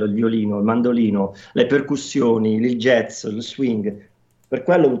violoncello, il violino, il mandolino, le percussioni, il jazz, il swing, per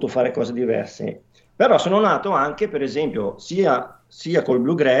quello ho voluto fare cose diverse. Però sono nato anche, per esempio, sia col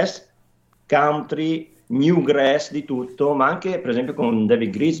bluegrass, country, newgrass, di tutto, ma anche, per esempio, con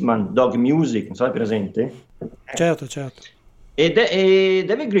David Grisman, Dog Music, non so, è presente? Certo. E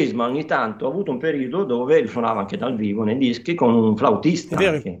David Grisman ogni tanto ha avuto un periodo dove suonava anche dal vivo nei dischi con un flautista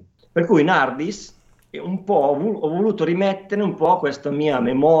anche. Per cui Nardis un po' ho voluto rimettere un po' questa mia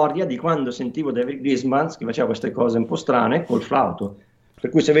memoria di quando sentivo David Grisman che faceva queste cose un po' strane col flauto. Per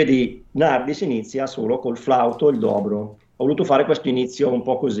cui se vedi Nardi si inizia solo col flauto e il dobro. Ho voluto fare questo inizio un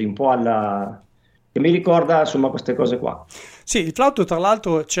po' così, un po' alla... che mi ricorda insomma queste cose qua. Sì, il flauto tra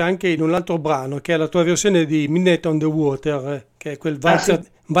l'altro c'è anche in un altro brano, che è la tua versione di Midnight on the Water, che è quel Ah sì,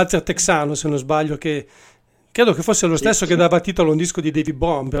 valzer texano, se non sbaglio, che credo che fosse lo sì, stesso che sì. dava titolo a un disco di David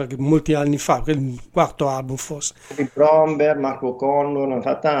Bromberg molti anni fa, il quarto album forse. Di Bromberg, Marco Connor, l'hanno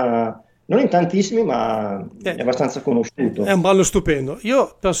fatta non in tantissimi, ma Eh, è abbastanza È conosciuto. un brano stupendo.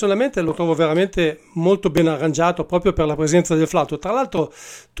 Io personalmente lo trovo veramente molto ben arrangiato proprio per la presenza del flauto. Tra l'altro,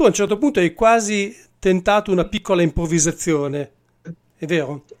 tu a un certo punto hai quasi tentato una piccola improvvisazione, è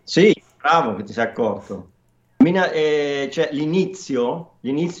vero? Sì, bravo che ti sei accorto. Cioè,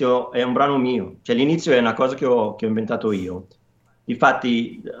 l'inizio è un brano mio, cioè l'inizio è una cosa che ho inventato io.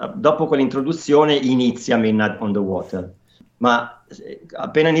 Infatti, dopo quell'introduzione inizia Midnight on the Water, ma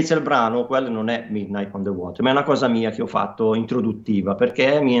appena inizia il brano, quello non è Midnight on the Water, ma è una cosa mia che ho fatto introduttiva,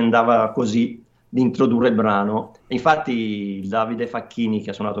 perché mi andava così di introdurre il brano. E infatti, il Davide Facchini,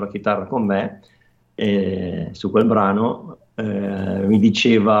 che ha suonato la chitarra con me, su quel brano, mi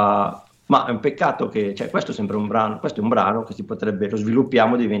diceva: ma è un peccato che, cioè, questo è sempre un brano, questo è un brano che si potrebbe, lo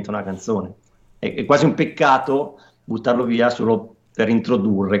sviluppiamo e diventa una canzone. È quasi un peccato buttarlo via solo per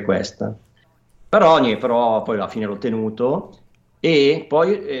introdurre questa. Però poi alla fine l'ho tenuto e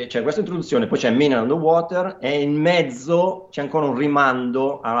poi c'è questa introduzione, poi c'è Mina on the Water e in mezzo c'è ancora un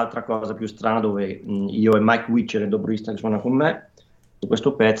rimando a un'altra cosa più strana dove io e Mike Witcher, il dobrista che suona con me, su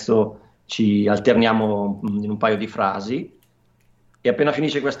questo pezzo ci alterniamo in un paio di frasi e appena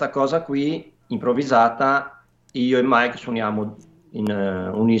finisce questa cosa qui, improvvisata, io e Mike suoniamo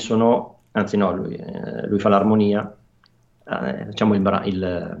in unisono, anzi no, lui fa l'armonia, facciamo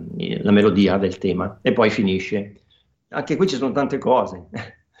la melodia del tema e poi finisce. Anche qui ci sono tante cose.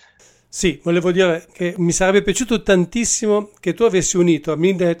 Sì, volevo dire che mi sarebbe piaciuto tantissimo che tu avessi unito a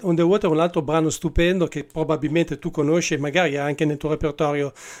Midnight on the Water un altro brano stupendo che probabilmente tu conosci e magari hai anche nel tuo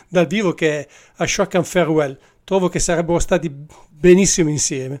repertorio dal vivo, che è A Shock and Farewell. Trovo che sarebbero stati benissimo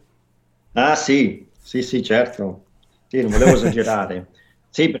insieme. Ah sì, sì, sì, certo. Sì, non volevo esagerare.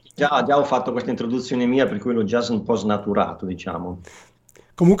 Sì, perché già ho fatto questa introduzione mia, per cui l'ho già un po' snaturato, diciamo.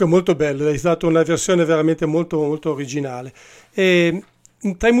 Comunque molto bello, hai dato una versione veramente molto, molto originale. E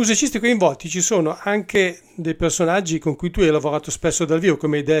tra i musicisti coinvolti ci sono anche dei personaggi con cui tu hai lavorato spesso dal vivo,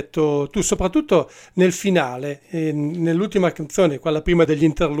 come hai detto tu, soprattutto nel finale, nell'ultima canzone, quella prima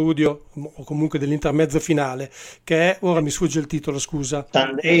dell'interludio o comunque dell'intermezzo finale, che è, ora mi sfugge il titolo, scusa.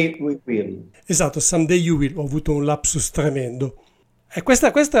 Sunday we will. Esatto, Someday You Will, ho avuto un lapsus tremendo. E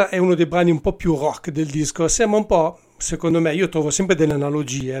questa è uno dei brani un po' più rock del disco, sembra un po', secondo me, io trovo sempre delle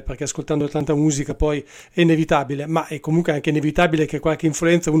analogie, perché ascoltando tanta musica poi è inevitabile, ma è comunque anche inevitabile che qualche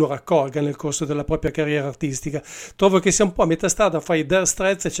influenza uno raccolga nel corso della propria carriera artistica. Trovo che sia un po' a metà strada fra i Dire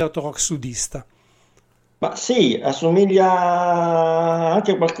Straits e certo rock sudista. Ma sì, assomiglia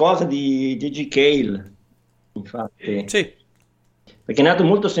anche a qualcosa di G. Cale, infatti. Sì, Perché è nato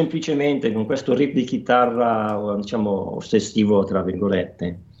molto semplicemente con questo riff di chitarra, diciamo, ossessivo, tra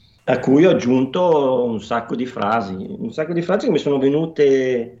virgolette, a cui ho aggiunto un sacco di frasi che mi sono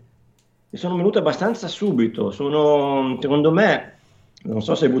venute abbastanza subito. Secondo me, non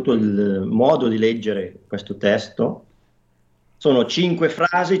so se hai avuto il modo di leggere questo testo, sono 5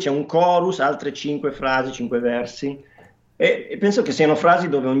 frasi, c'è un chorus, altre 5 frasi, 5 versi, e penso che siano frasi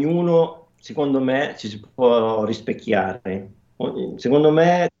dove ognuno, secondo me, ci si può rispecchiare. Secondo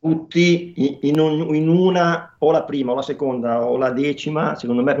me tutti in una, o la prima, o la seconda, o la decima,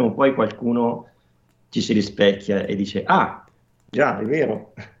 secondo me prima o poi qualcuno ci si rispecchia e dice: ah, già, è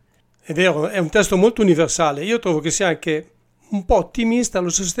vero. è vero, è un testo molto universale. Io trovo che sia anche un po' ottimista, allo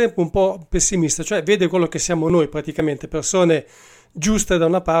stesso tempo un po' pessimista, cioè vede quello che siamo noi praticamente, persone giuste da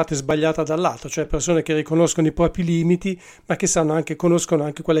una parte e sbagliate dall'altra, cioè persone che riconoscono i propri limiti, ma che conoscono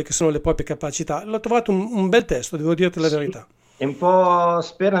anche quelle che sono le proprie capacità. L'ho trovato un bel testo, devo dirti la Sì, verità. è un po'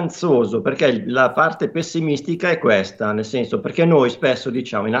 speranzoso perché la parte pessimistica è questa, nel senso perché noi spesso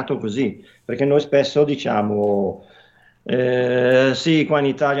diciamo, è nato così, perché noi spesso diciamo sì, qua in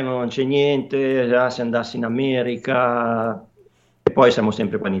Italia non c'è niente, se andassi in America, e poi siamo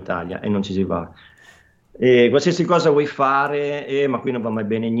sempre qua in Italia e non ci si va. E qualsiasi cosa vuoi fare, ma qui non va mai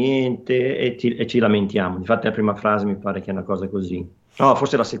bene niente, e ci lamentiamo. Infatti la prima frase mi pare che è una cosa così. No,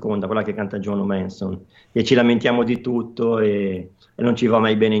 forse la seconda, quella che canta John Manson, e ci lamentiamo di tutto e non ci va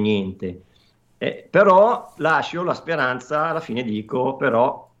mai bene niente. Però lascio la speranza, alla fine dico,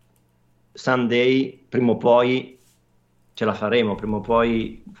 però someday, prima o poi ce la faremo, prima o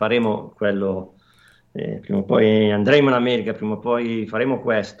poi faremo quello, prima o poi andremo in America, prima o poi faremo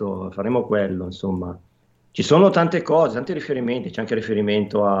questo, faremo quello, insomma. Ci sono tante cose, tanti riferimenti, c'è anche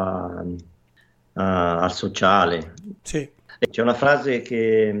riferimento al sociale. Sì. C'è una frase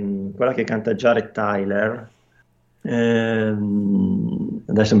quella che canta Jared Tyler, adesso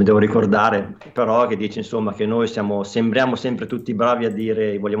mi devo ricordare, però che dice insomma che noi sembriamo sempre tutti bravi a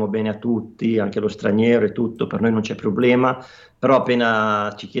dire vogliamo bene a tutti, anche allo straniero e tutto, per noi non c'è problema, però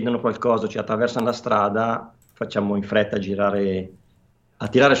appena ci chiedono qualcosa, ci attraversano la strada, facciamo in fretta a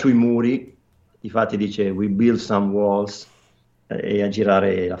tirare sui muri, difatti dice we build some walls, e a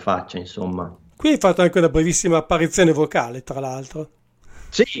girare la faccia, insomma. Qui hai fatto anche una brevissima apparizione vocale, tra l'altro.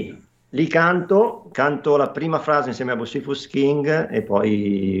 Sì, lì canto la prima frase insieme a Bossiphus King e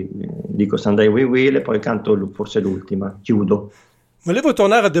poi dico Someday We Will e poi canto forse l'ultima, chiudo. Volevo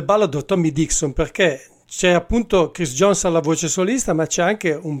tornare a The Ballad of Tommy Dixon perché c'è appunto Chris Jones alla voce solista, ma c'è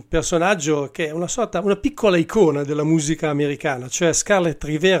anche un personaggio che è una piccola icona della musica americana, cioè Scarlett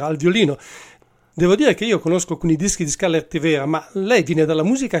Rivera al violino. Devo dire che io conosco alcuni dischi di Scarlett Rivera, ma lei viene dalla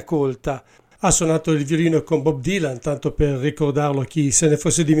musica colta. Ha suonato il violino con Bob Dylan, tanto per ricordarlo a chi se ne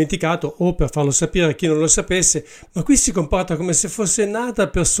fosse dimenticato o per farlo sapere a chi non lo sapesse, ma qui si comporta come se fosse nata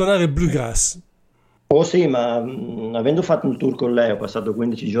per suonare bluegrass. Oh sì, ma avendo fatto un tour con lei, ho passato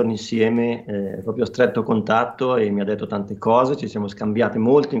 15 giorni insieme, proprio a stretto contatto e mi ha detto tante cose, ci siamo scambiate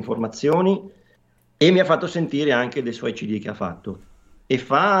molte informazioni e mi ha fatto sentire anche dei suoi CD che ha fatto.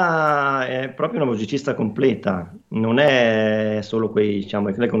 È proprio una musicista completa, non è solo diciamo,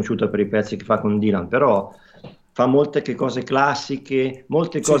 lei è conosciuta per i pezzi che fa con Dylan, però fa molte cose classiche,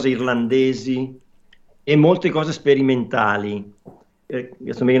 molte cose irlandesi e molte cose sperimentali.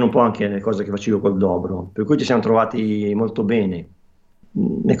 Assomigliano un po' anche alle cose che facevo col dobro, per cui ci siamo trovati molto bene.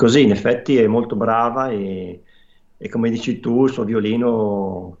 E così, in effetti, è molto brava e come dici tu, il suo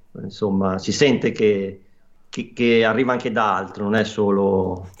violino, insomma, si sente che arriva anche da altro, non è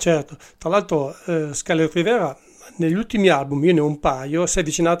solo... Certo, tra l'altro Scarlett Rivera negli ultimi album, io ne ho un paio, si è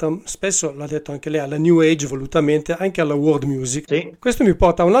avvicinata spesso, l'ha detto anche lei, alla New Age volutamente, anche alla world music. Sì. Questo mi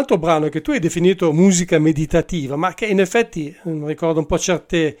porta a un altro brano che tu hai definito musica meditativa, ma che in effetti ricorda un po'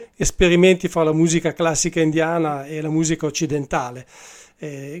 certi esperimenti fra la musica classica indiana e la musica occidentale.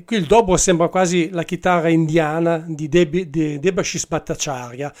 Qui il dobro sembra quasi la chitarra indiana di Debashis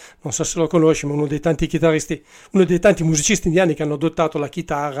Bhattacharya, non so se lo conosci, ma uno dei tanti musicisti indiani che hanno adottato la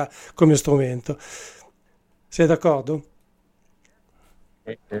chitarra come strumento. Sei d'accordo?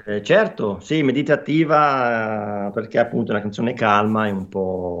 Certo, sì, meditativa perché appunto è una canzone calma e un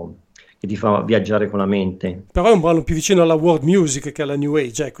po' che ti fa viaggiare con la mente. Però è un brano più vicino alla world music che alla new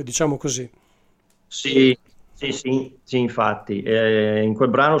age, ecco, diciamo così. Sì, sì, infatti. In quel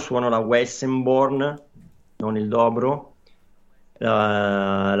brano suono la Weissenborn, non il dobro.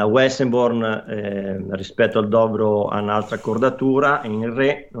 La Weissenborn rispetto al dobro ha un'altra accordatura, è in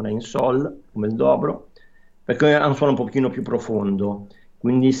Re, non è in Sol come il dobro, perché ha un suono un pochino più profondo,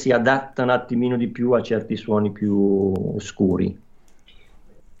 quindi si adatta un attimino di più a certi suoni più oscuri.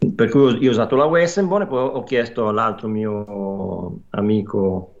 Per cui io ho usato la Weissenborn e poi ho chiesto all'altro mio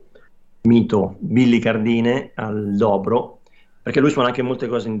amico mito Billy Cardine al dobro, perché lui suona anche molte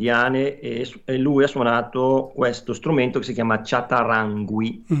cose indiane e lui ha suonato questo strumento che si chiama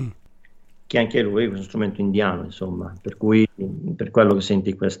chaturangui, che anche lui è uno strumento indiano, insomma, per cui per quello che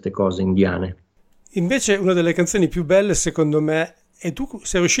senti queste cose indiane. Invece una delle canzoni più belle secondo me, e tu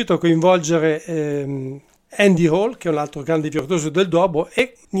sei riuscito a coinvolgere Andy Hall, che è un altro grande virtuoso del dobro,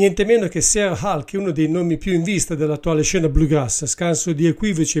 e niente meno che Sir Hall, che è uno dei nomi più in vista dell'attuale scena bluegrass. Scanso di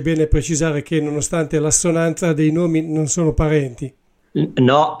equivoci, è bene precisare che nonostante l'assonanza dei nomi non sono parenti.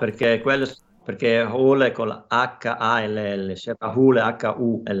 No, perché Hall è con la H-A-L-L, Sir Hall è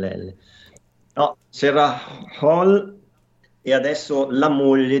H-U-L-L. No, Sir Hall e adesso la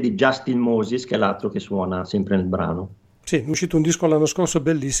moglie di Justin Moses, che è l'altro che suona sempre nel brano. Sì, è uscito un disco l'anno scorso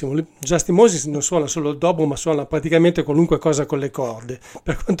bellissimo. Justin Moses non suona solo il dobro, ma suona praticamente qualunque cosa con le corde,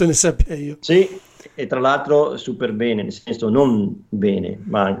 per quanto ne sappia io. Sì, e tra l'altro super bene, nel senso non bene,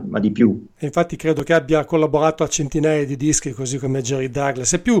 ma di più. E infatti credo che abbia collaborato a centinaia di dischi, così come Jerry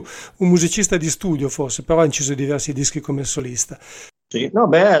Douglas. È più un musicista di studio forse, però ha inciso diversi dischi come solista. Sì, no,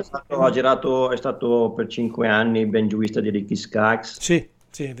 beh, è stato per 5 anni banjoista di Ricky Skaggs. Sì,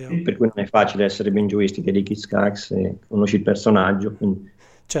 è vero. Per cui non è facile essere banjoisti di Ricky Skaggs se conosci il personaggio. Quindi.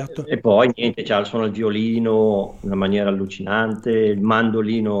 Certo. E poi niente, suona il violino in una maniera allucinante, il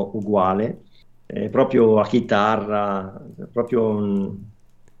mandolino uguale, proprio a chitarra, proprio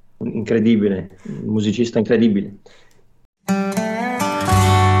incredibile, un musicista incredibile.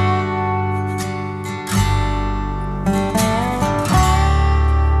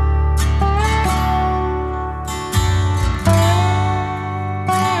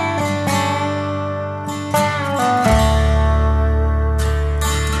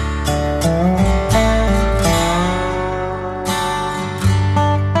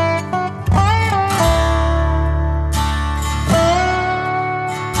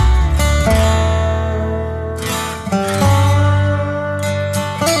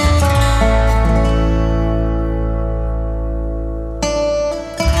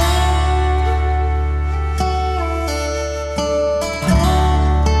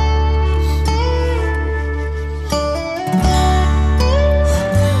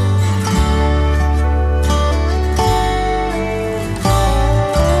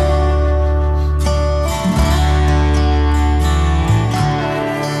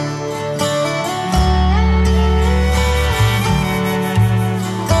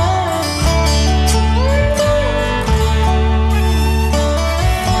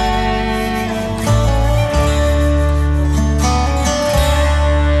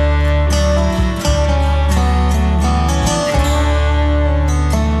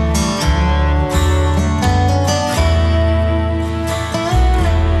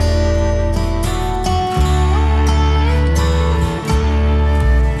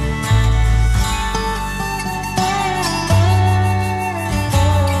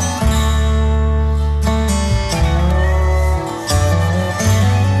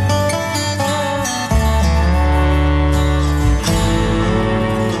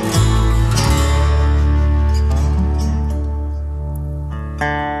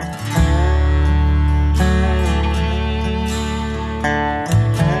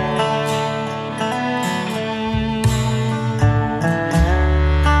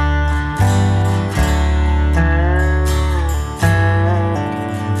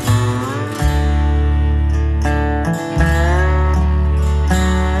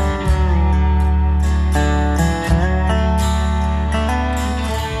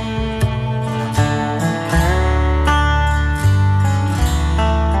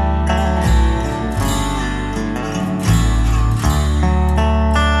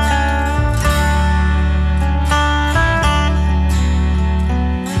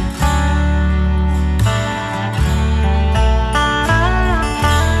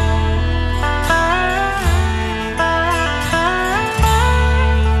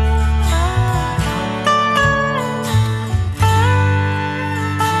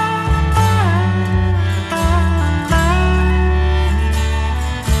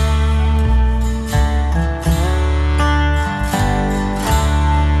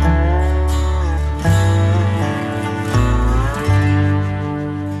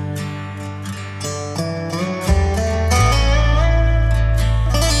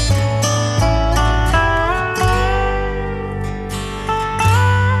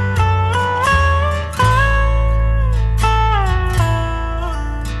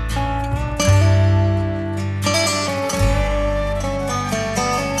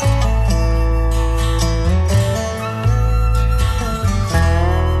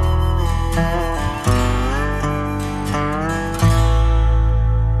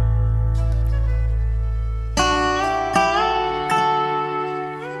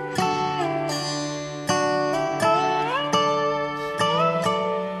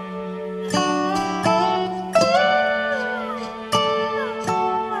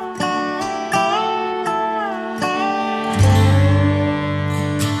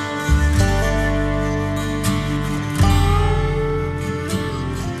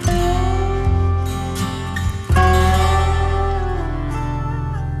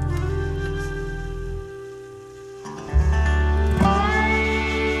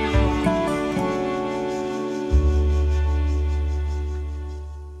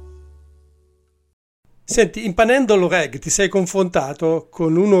 Senti, impanando lo reggae ti sei confrontato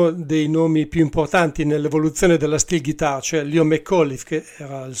con uno dei nomi più importanti nell'evoluzione della steel guitar, cioè Leo McAuliffe, che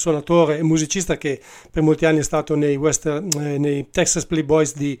era il suonatore e musicista che per molti anni è stato nei Texas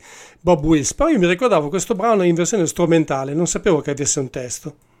Playboys di Bob Wills. Poi io mi ricordavo questo brano in versione strumentale, non sapevo che avesse un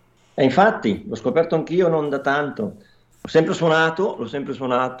testo. E infatti l'ho scoperto anch'io non da tanto. L'ho sempre suonato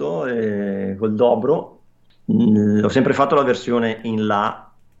col dobro. Ho sempre fatto la versione in La,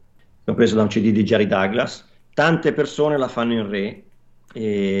 che ho preso da un CD di Jerry Douglas. Tante persone la fanno in Re,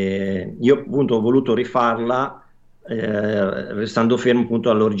 e io appunto ho voluto rifarla restando fermo appunto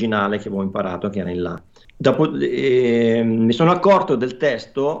all'originale che avevo imparato, che era in La. Dopo mi sono accorto del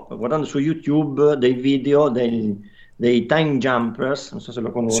testo guardando su YouTube dei video dei Time Jumpers, non so se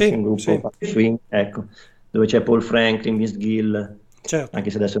lo conosci, Sì, un gruppo swing, ecco, dove c'è Paul Franklin, Vince Gill, certo.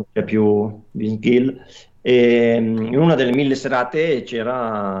 anche se adesso non c'è più Vince Gill. E in una delle 1000 serate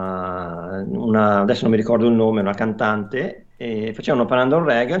c'era adesso non mi ricordo il nome, una cantante, e facevano Panando il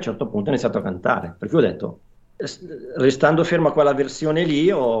Reggae. A un certo punto ho iniziato a cantare, per cui ho detto, restando fermo a quella versione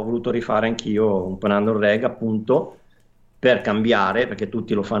lì, ho voluto rifare anch'io un Panando il Reggae, appunto, per cambiare, perché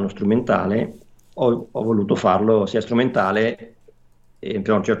tutti lo fanno strumentale. Ho voluto farlo sia strumentale e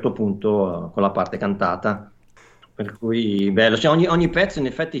a un certo punto con la parte cantata. Per cui bello, cioè, ogni pezzo in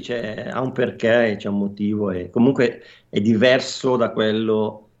effetti ha un perché, c'è un motivo, e comunque è diverso da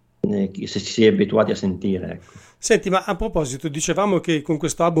quello che si è abituati a sentire, ecco. Senti, ma a proposito, dicevamo che con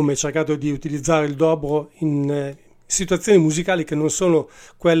questo album hai cercato di utilizzare il dobro in situazioni musicali che non sono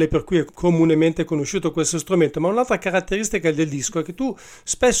quelle per cui è comunemente conosciuto questo strumento, ma un'altra caratteristica del disco è che tu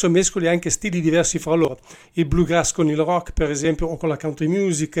spesso mescoli anche stili diversi fra loro, il bluegrass con il rock per esempio, o con la country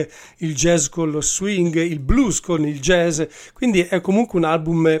music, il jazz con lo swing, il blues con il jazz, quindi è comunque un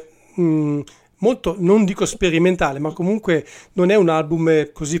album molto, non dico sperimentale, ma comunque non è un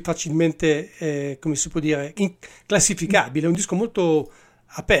album così facilmente, come si può dire, classificabile, è un disco molto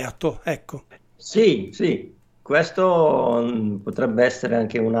aperto, ecco. Sì. Questo potrebbe essere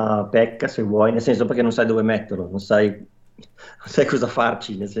anche una pecca, se vuoi, nel senso, perché non sai dove metterlo, non sai cosa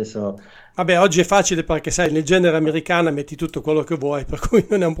farci, nel senso. Vabbè, oggi è facile perché sai, nel genere americana metti tutto quello che vuoi, per cui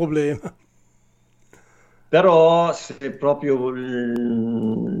non è un problema. Però se proprio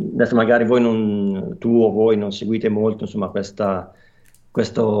adesso magari tu o voi non seguite molto, insomma,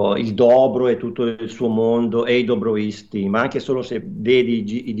 questo il dobro e tutto il suo mondo e i dobroisti, ma anche solo se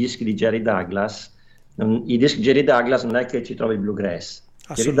vedi i dischi di Jerry Douglas. I dischi di Jerry Douglas non è che ci trovi bluegrass.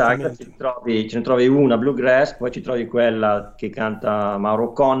 Jerry Douglas ce ne trovi una bluegrass, poi ci trovi quella che canta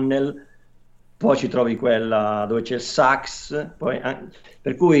Mauro Connell, poi ci trovi quella dove c'è il sax,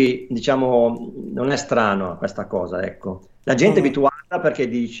 per cui diciamo non è strano questa cosa, ecco. La gente è abituata perché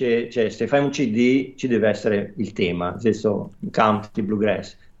dice, cioè, se fai un CD ci deve essere il tema, nel senso country,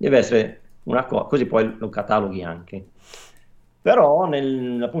 bluegrass, deve essere una cosa, così poi lo cataloghi anche. Però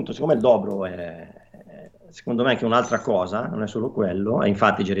appunto, siccome il dobro è secondo me anche un'altra cosa, non è solo quello, e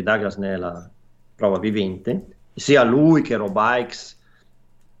infatti Jerry Douglas ne è la prova vivente, sia lui che Rob Ikes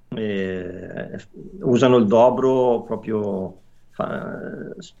usano il dobro, proprio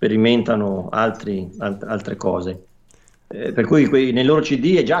sperimentano altre cose, per cui nei loro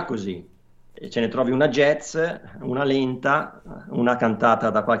CD è già così, ce ne trovi una jazz, una lenta, una cantata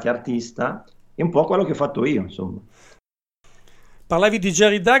da qualche artista, è un po' quello che ho fatto io, insomma. Parlavi di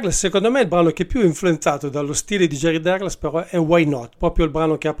Jerry Douglas, secondo me il brano che è più influenzato dallo stile di Jerry Douglas però è Why Not, proprio il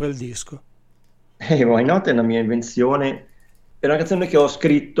brano che apre il disco. Why Not è una mia invenzione, è una canzone che ho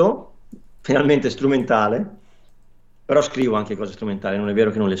scritto, finalmente strumentale, però scrivo anche cose strumentali, non è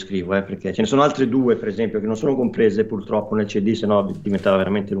vero che non le scrivo, perché ce ne sono altre due per esempio che non sono comprese purtroppo nel CD, se no diventava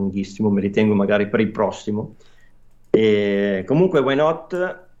veramente lunghissimo, mi ritengo magari per il prossimo. E comunque Why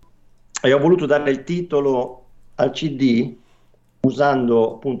Not, e ho voluto dare il titolo al CD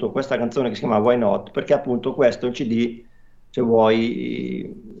usando appunto questa canzone che si chiama Why Not, perché appunto questo è un CD, se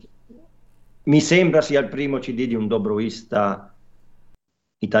vuoi, mi sembra sia il primo CD di un dobroista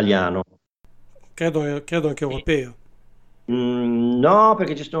italiano. Credo anche europeo. No,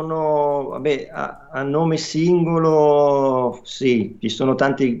 perché ci sono, vabbè, a nome singolo, sì, ci sono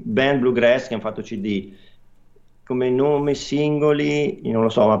tanti band bluegrass che hanno fatto CD, come nome singoli, io non lo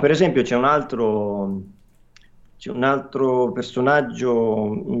so, ma per esempio c'è un altro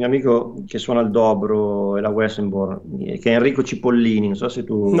personaggio, un mio amico che suona il dobro e la Westenborn, che è Enrico Cipollini, non so se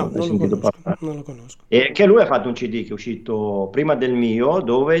tu hai sentito parlare. Non lo conosco. E che lui ha fatto un CD che è uscito prima del mio,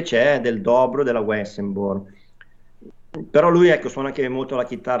 dove c'è del dobro della Westenborn. Però lui, ecco, suona anche molto la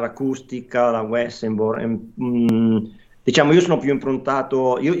chitarra acustica, la Westenborn. Diciamo, io sono più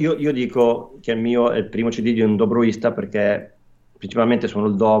improntato, io dico che il mio è il primo CD di un dobroista perché principalmente suono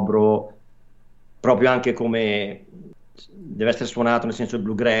il dobro proprio anche come deve essere suonato, nel senso il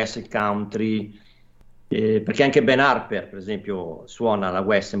bluegrass, il country, perché anche Ben Harper, per esempio, suona la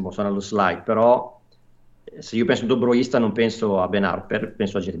Wessenbo, suona lo slide, però se io penso a un dobroista non penso a Ben Harper,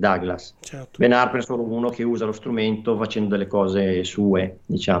 penso a Jerry Douglas. Certo. Ben Harper è solo uno che usa lo strumento facendo delle cose sue,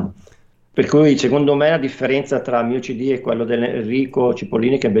 diciamo. Per cui secondo me la differenza tra il mio CD e quello di Enrico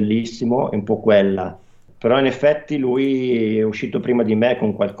Cipollini, che è bellissimo, è un po' quella. Però in effetti lui è uscito prima di me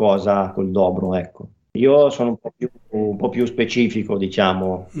con qualcosa col dobro, ecco. Io sono un po' più specifico,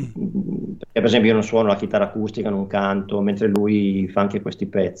 diciamo, perché per esempio io non suono la chitarra acustica, non canto, mentre lui fa anche questi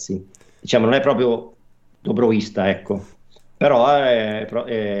pezzi. Diciamo, non è proprio dobroista, ecco, però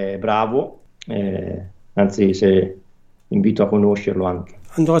è bravo, anzi se invito a conoscerlo anche.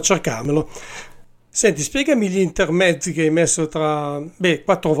 Andrò a cercarmelo. Senti, spiegami gli intermezzi che hai messo tra,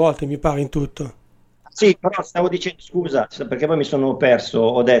 4 volte mi pare in tutto. Sì, però stavo dicendo, scusa, perché poi mi sono perso,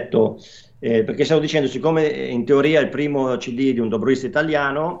 ho detto, perché stavo dicendo, siccome in teoria il primo CD di un dobroista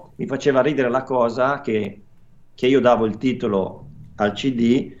italiano, mi faceva ridere la cosa che io davo il titolo al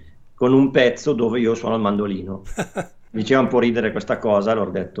CD con un pezzo dove io suono il mandolino. Mi diceva un po' ridere questa cosa, allora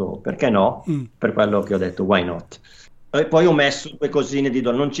ho detto, perché no? Per quello che ho detto, why not? E poi ho messo 2 cosine di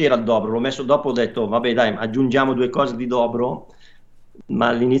dobro, non c'era il dobro, l'ho messo dopo, ho detto, vabbè dai, aggiungiamo 2 cose di dobro, ma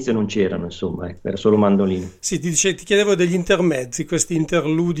all'inizio non c'erano, insomma, era solo mandolino. Sì, ti chiedevo degli intermezzi, questi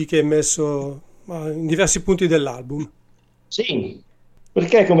interludi che hai messo in diversi punti dell'album. Sì,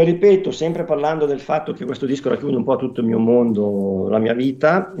 perché come ripeto, sempre parlando del fatto che questo disco racchiude un po' tutto il mio mondo, la mia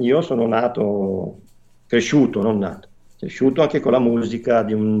vita, io sono cresciuto anche con la musica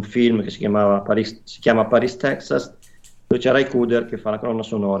di un film che si chiama Paris, Texas, dove c'era Ray che fa la colonna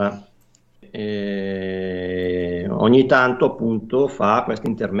sonora. E ogni tanto appunto fa questi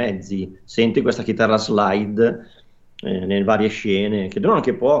intermezzi, senti questa chitarra slide nelle varie scene, che durano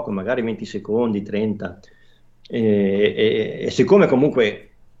anche poco, magari 20 secondi, 30. E siccome comunque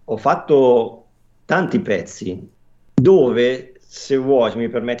ho fatto tanti pezzi dove, se vuoi, se mi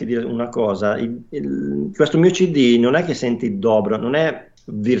permetti di dire una cosa, questo mio CD non è che senti il dobro, non è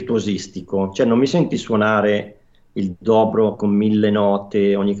virtuosistico, cioè non mi senti suonare il dobro con 1000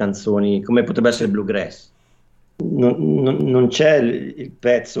 note ogni canzone, come potrebbe essere il bluegrass. Non c'è il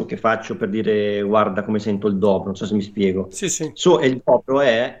pezzo che faccio per dire guarda come sento il dobro, non so se mi spiego. Sì, sì. E il dobro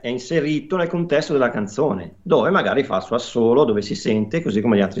è inserito nel contesto della canzone, dove magari fa il suo assolo, dove si sente, così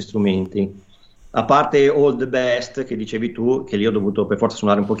come gli altri strumenti. A parte All the Best che dicevi tu, che lì ho dovuto per forza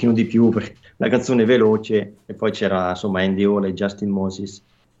suonare un pochino di più perché la canzone è veloce, e poi c'era insomma Andy Hall e Justin Moses,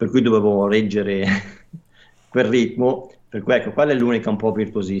 per cui dovevo reggere quel ritmo, per cui ecco, quella è l'unica un po'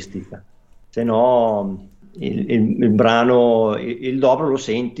 virtuosistica, se no il brano, il dobro lo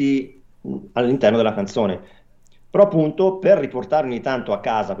senti all'interno della canzone. Però appunto per riportare ogni tanto a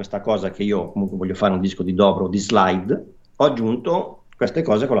casa questa cosa che io comunque voglio fare un disco di dobro, di slide, ho aggiunto queste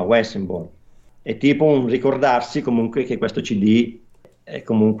cose con la Weissenborn. È tipo un ricordarsi comunque che questo CD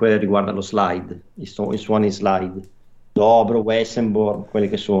comunque riguarda lo slide, i suoni slide, dobro, Weissenborn, quelli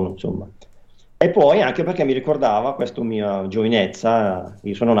che sono insomma. E poi anche perché mi ricordava questa mia giovinezza,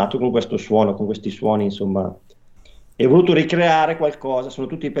 io sono nato con questo suono, con questi suoni, insomma, e ho voluto ricreare qualcosa, sono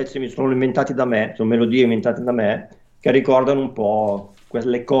tutti pezzi che mi sono inventati da me, sono melodie inventate da me, che ricordano un po'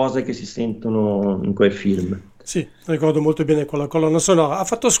 quelle cose che si sentono in quel film. Sì, ricordo molto bene quella colonna sonora, ha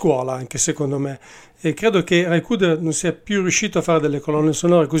fatto scuola anche secondo me, e credo che Ray non sia più riuscito a fare delle colonne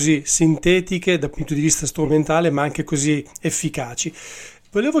sonore così sintetiche dal punto di vista strumentale, ma anche così efficaci.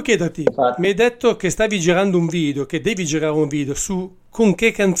 Volevo chiederti, mi hai detto che stavi girando un video, che devi girare un video, con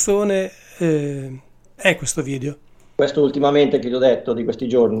che canzone è questo video? Questo ultimamente che ti ho detto di questi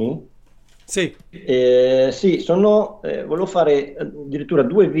giorni? Sì. Sì, volevo fare addirittura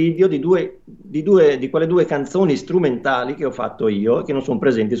 2 video di quelle 2 canzoni strumentali che ho fatto io e che non sono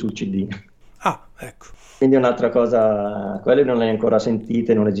presenti sul CD. Ah, ecco. Quindi è un'altra cosa, quelle non le hai ancora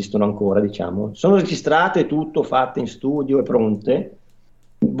sentite, non esistono ancora, diciamo. Sono registrate, tutto, fatte in studio e pronte.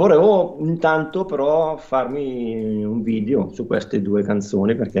 Volevo intanto però farmi un video su queste 2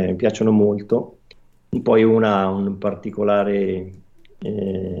 canzoni perché mi piacciono molto. Poi una un particolare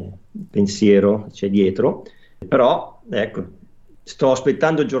pensiero c'è dietro, però ecco, sto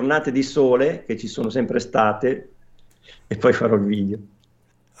aspettando giornate di sole che ci sono sempre state e poi farò il video.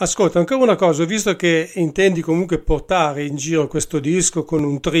 Ascolta, ancora una cosa, visto che intendi comunque portare in giro questo disco con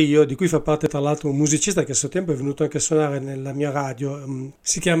un trio di cui fa parte tra l'altro un musicista che a suo tempo è venuto anche a suonare nella mia radio,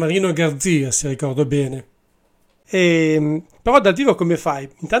 si chiama Rino Garzia se ricordo bene. Però dal vivo come fai?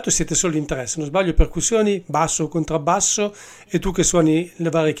 Intanto siete solo in 3, se non sbaglio percussioni, basso, contrabbasso e tu che suoni le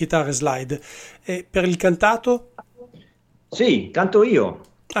varie chitarre slide. E per il cantato? Sì, canto io.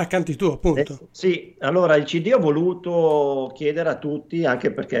 Ah, canti tu, appunto. Sì, allora il CD ho voluto chiedere a tutti,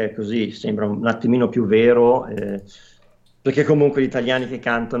 anche perché così sembra un attimino più vero, perché comunque gli italiani che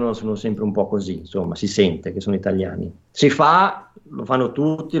cantano sono sempre un po' così, insomma, si sente che sono italiani. Si fa, lo fanno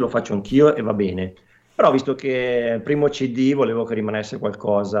tutti, lo faccio anch'io e va bene. Però visto che è il primo CD volevo che rimanesse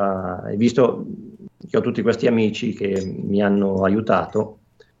qualcosa, e visto che ho tutti questi amici che mi hanno aiutato,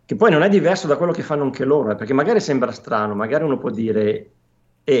 che poi non è diverso da quello che fanno anche loro, perché magari sembra strano, magari uno può dire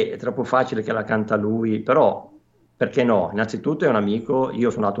è troppo facile che la canta lui, però perché no? Innanzitutto è un amico, io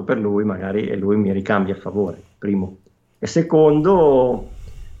ho suonato per lui magari e lui mi ricambia a favore, primo. E secondo,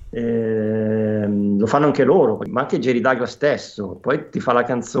 lo fanno anche loro, ma anche Jerry Douglas stesso, poi ti fa la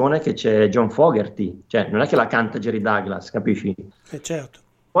canzone che c'è John Fogerty, cioè non è che la canta Jerry Douglas, capisci? Certo.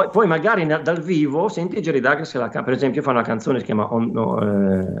 Poi magari dal vivo senti Jerry Douglas che per esempio fa una canzone che si chiama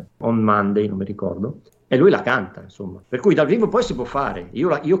On Monday, non mi ricordo, e lui la canta, insomma. Per cui dal vivo poi si può fare.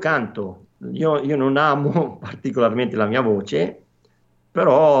 Io canto, io non amo particolarmente la mia voce,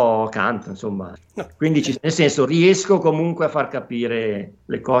 però canto, insomma. No. Quindi nel senso riesco comunque a far capire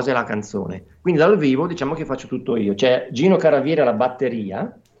le cose alla canzone. Quindi dal vivo diciamo che faccio tutto io. C'è Gino Caravieri alla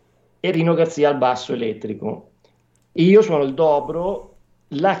batteria e Rino Garzia al basso elettrico. Io suono il dobro,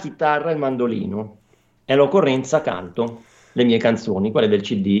 la chitarra e il mandolino, e all'occorrenza canto le mie canzoni, quelle del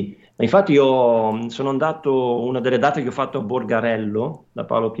CD. Infatti io sono andato, una delle date che ho fatto a Borgarello da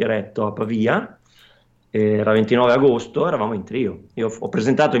Paolo Pieretto a Pavia, era 29 agosto, eravamo in trio, io ho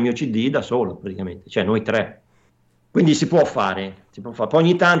presentato il mio CD da solo praticamente, cioè noi tre. Quindi si può fare, si può fare. Poi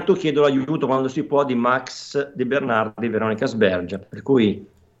ogni tanto chiedo l'aiuto quando si può di Max De Bernardi e Veronica Sbergia, per cui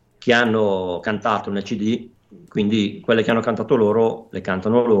che hanno cantato nel CD, quindi quelle che hanno cantato loro le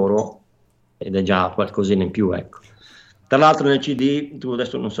cantano loro ed è già qualcosina in più, ecco. Tra l'altro nel CD, tu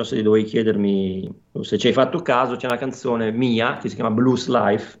adesso non so se dovevi chiedermi o se ci hai fatto caso, c'è una canzone mia che si chiama Blues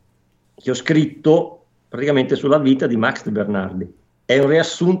Life, che ho scritto praticamente sulla vita di Max De Bernardi. È un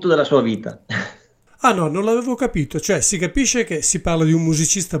riassunto della sua vita. Ah no, non l'avevo capito, cioè si capisce che si parla di un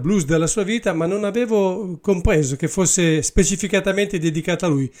musicista blues della sua vita, ma non avevo compreso che fosse specificatamente dedicata a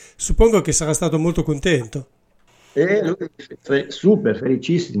lui. Suppongo che sarà stato molto contento. E lui super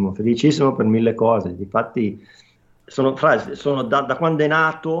felicissimo, felicissimo per mille cose. Difatti sono da quando è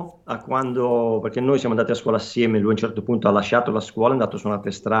nato a quando, perché noi siamo andati a scuola assieme, lui a un certo punto ha lasciato la scuola e è andato a suonare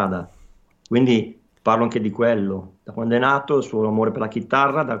per strada, quindi parlo anche di quello, da quando è nato il suo amore per la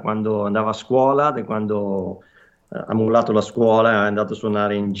chitarra, da quando andava a scuola, da quando ha mollato la scuola e è andato a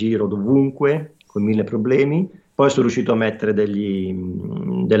suonare in giro dovunque con mille problemi. Poi sono riuscito a mettere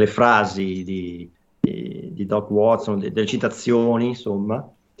delle frasi di Doc Watson, delle citazioni, insomma,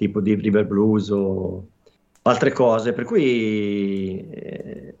 tipo di River Blues o altre cose, per cui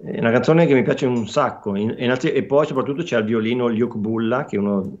è una canzone che mi piace un sacco. E poi soprattutto c'è al violino Luke Bulla, che è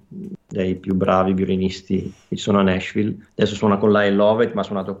uno dei più bravi violinisti che ci sono a Nashville. Adesso suona con Lyle Lovett, ma ha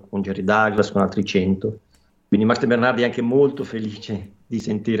suonato con Jerry Douglas, con altri 100. Quindi Max De Bernardi è anche molto felice di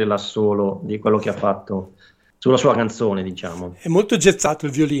sentire l'assolo di quello che ha fatto sulla sua canzone, diciamo. È molto jazzato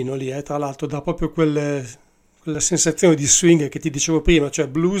il violino lì, tra l'altro dà proprio quella sensazione di swing che ti dicevo prima, cioè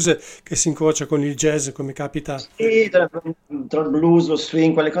blues che si incrocia con il jazz, come capita. Sì, tra il blues, lo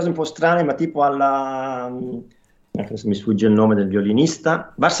swing, quelle cose un po' strane, ma tipo adesso mi sfugge il nome del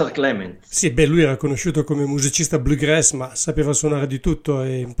violinista, Vassar Clement. Sì, beh, lui era conosciuto come musicista bluegrass, ma sapeva suonare di tutto,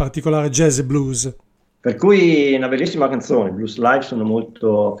 e in particolare jazz e blues. Per cui è una bellissima canzone, Blues Live, sono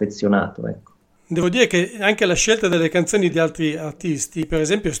molto affezionato, ecco. Devo dire che anche la scelta delle canzoni di altri artisti, per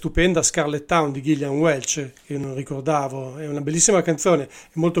esempio è stupenda Scarlet Town di Gillian Welch, che non ricordavo, è una bellissima canzone, è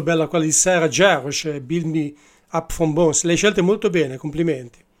molto bella quella di Sarah Jarosz, Build Me Up From Bones, le hai scelte molto bene,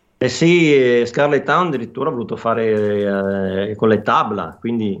 complimenti. Eh sì, Scarlet Town addirittura ha voluto fare con le tabla,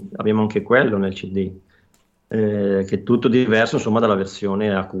 quindi abbiamo anche quello nel CD, che è tutto diverso insomma dalla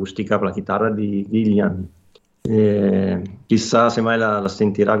versione acustica con la chitarra di Gillian. Chissà se mai la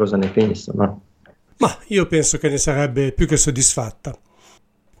sentirà cosa ne pensa, no? Ma io penso che ne sarebbe più che soddisfatta.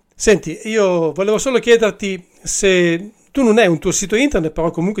 Senti, io volevo solo chiederti se tu non hai un tuo sito internet, però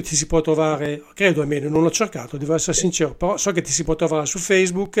comunque ti si può trovare, credo almeno, non l'ho cercato, devo essere sincero, però so che ti si può trovare su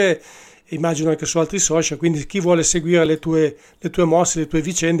Facebook e immagino anche su altri social, quindi chi vuole seguire le tue mosse, le tue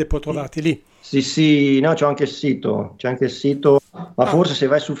vicende può trovarti lì. Sì, no, c'è anche il sito, ma forse se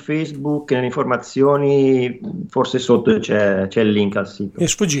vai su Facebook nelle informazioni, forse sotto c'è il link al sito. Mi è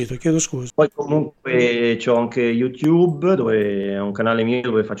sfuggito, chiedo scusa. Poi comunque c'ho anche YouTube, dove è un canale mio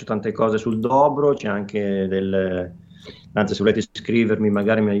dove faccio tante cose sul dobro, c'è anche anzi se volete iscrivermi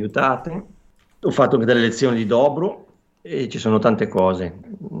magari mi aiutate. Ho fatto anche delle lezioni di dobro e ci sono tante cose.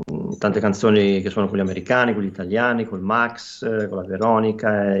 tante canzoni che suono con gli americani, con gli italiani, col Max, con la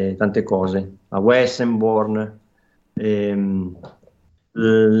Veronica e tante cose, a Wessenborn.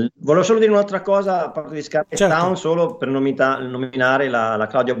 Volevo solo dire un'altra cosa a parte di Scarlet Certo. Town, solo per nominare la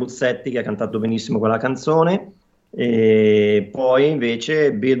Claudia Buzzetti, che ha cantato benissimo quella canzone, e poi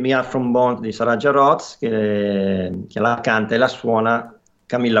invece Build Me Up From Bond di Sarah Jarosz, che la canta e la suona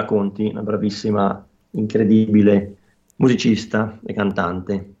Camilla Conti, una bravissima, incredibile musicista e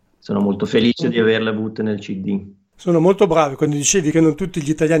cantante. Sono molto felice di averle avute nel CD. Sono molto bravi. Quando dicevi che non tutti gli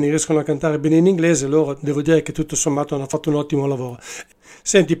italiani riescono a cantare bene in inglese, loro devo dire che tutto sommato hanno fatto un ottimo lavoro.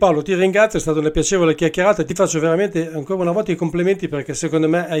 Senti Paolo, ti ringrazio, è stata una piacevole chiacchierata, ti faccio veramente ancora una volta i complimenti perché secondo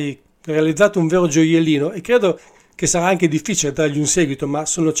me hai realizzato un vero gioiellino e credo che sarà anche difficile dargli un seguito, ma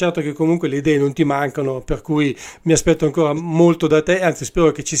sono certo che comunque le idee non ti mancano, per cui mi aspetto ancora molto da te, anzi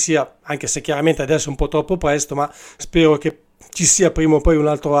spero che ci sia, anche se chiaramente adesso è un po' troppo presto, ma spero che ci sia prima o poi un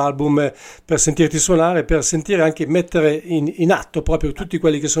altro album per sentirti suonare, per sentire anche mettere in atto proprio tutti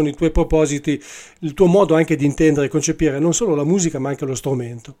quelli che sono i tuoi propositi, il tuo modo anche di intendere e concepire non solo la musica ma anche lo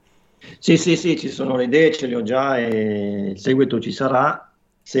strumento. Sì, ci sono le idee, ce le ho già e il seguito ci sarà,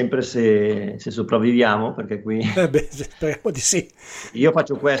 sempre se sopravviviamo, perché qui Speriamo di sì. io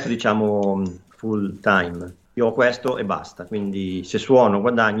faccio questo, diciamo, full time. Io ho questo e basta, quindi se suono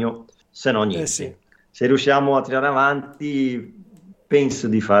guadagno, se no niente. Sì. Se riusciamo a tirare avanti, penso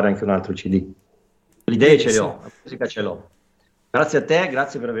di fare anche un altro CD. Le idee ce le ho, la musica ce l'ho. Grazie a te,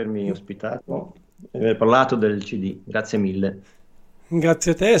 grazie per avermi ospitato e aver parlato del CD. Grazie mille.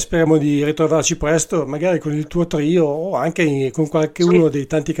 Grazie a te, speriamo di ritrovarci presto, magari con il tuo trio o anche con qualcuno dei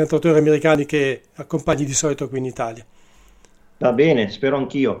tanti cantautori americani che accompagni di solito qui in Italia. Va bene, spero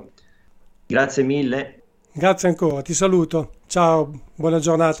anch'io. Grazie mille. Grazie ancora, ti saluto. Ciao, buona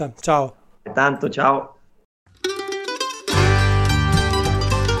giornata. Ciao. Tanto, ciao.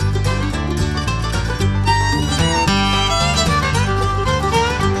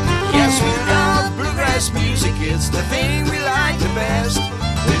 Yes, we love bluegrass music, it's the thing we like the best.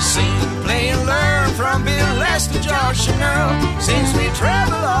 We sing, play and learn from Bill Les to Josh and Earl, since we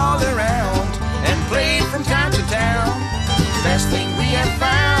travel all around and played from town to town. The best thing we have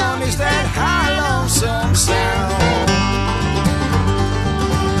found is that high lonesome sound.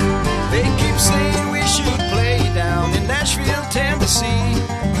 They keep saying we should play down in Nashville, Tennessee.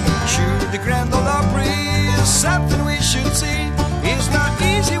 Sure, the Grand Ole Opry is something we should see. It's not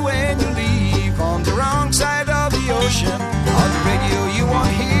easy when you leave on the wrong side of the ocean. On the radio you won't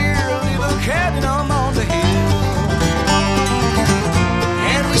hear a little cabin on the hill.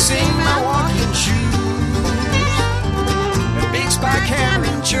 And we sing My Walking Shoes and Big Spike Hammer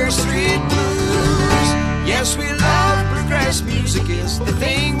and Church Street Blues. Yes, we love bluegrass music, it's the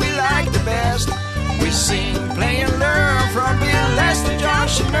thing we like the best. We sing, play and learn from Bill Les to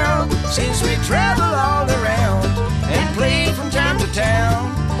Josh and Earl, since we travel all around and play from town to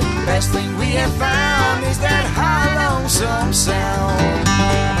town. The best thing we have found is that high lonesome sound.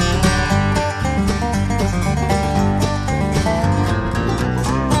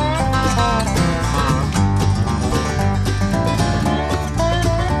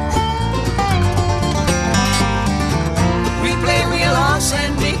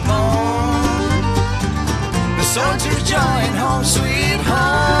 Soldiers join home, sweet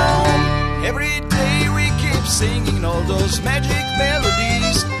home. Every day we keep singing all those magic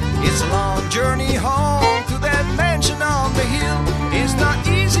melodies. It's a long journey home to that mansion on the hill. It's not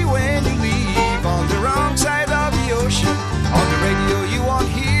easy when you leave on the wrong side of the ocean. On the radio you won't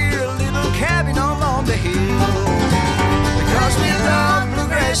hear a little cabin on the hill. Because we love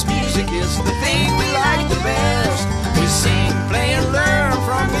bluegrass music, it's the thing we like the best. We sing, play and learn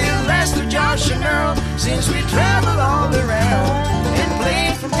from Bill Les to Josh and Earl, since we travel all around and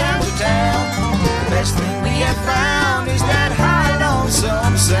play from town to town. The best thing we have found is that high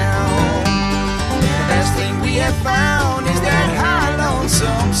lonesome sound. The best thing we have found is that high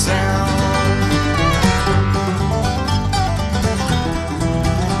lonesome sound.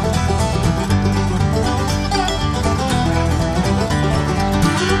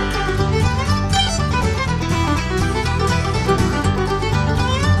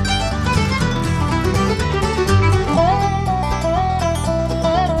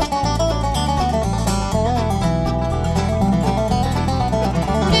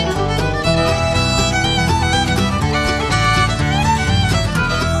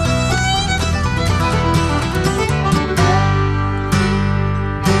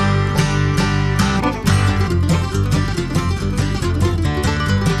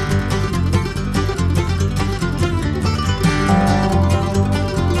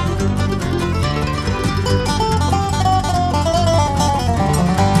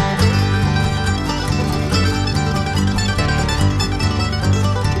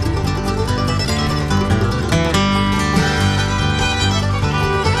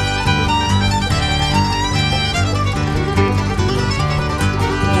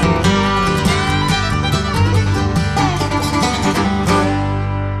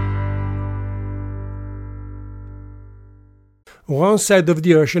 One Side of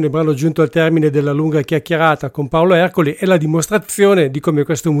the Ocean, il brano giunto al termine della lunga chiacchierata con Paolo Ercoli, è la dimostrazione di come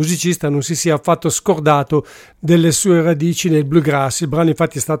questo musicista non si sia affatto scordato delle sue radici nel bluegrass. Il brano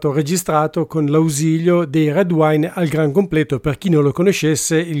infatti è stato registrato con l'ausilio dei Red Wine al gran completo. Per chi non lo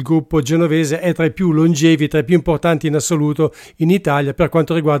conoscesse, il gruppo genovese è tra i più longevi, tra i più importanti in assoluto in Italia per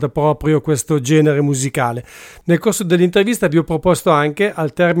quanto riguarda proprio questo genere musicale. Nel corso dell'intervista vi ho proposto anche,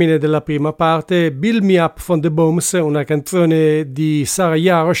 al termine della prima parte, Build Me Up from the Bombs, una canzone di Sarah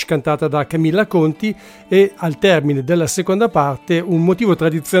Jarosz cantata da Camilla Conti, e al termine della seconda parte un motivo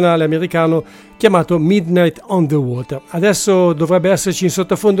tradizionale americano chiamato Midnight on the Water. Adesso dovrebbe esserci in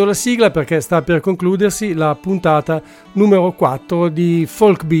sottofondo la sigla perché sta per concludersi la puntata numero 4 di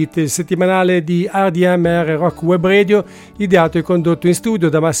Folk Beat, il settimanale di ADMR Rock Web Radio, ideato e condotto in studio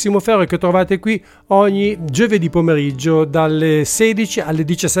da Massimo Ferro, che trovate qui ogni giovedì pomeriggio dalle 16 alle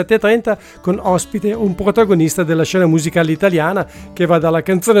 17:30 con ospite un protagonista della scena musicale italiana che va dalla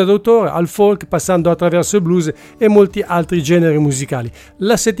canzone d'autore al folk, passando attraverso il blues e molti altri generi musicali.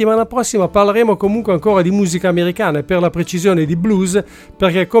 La settimana prossima parleremo comunque ancora di musica americana e per la precisione di blues,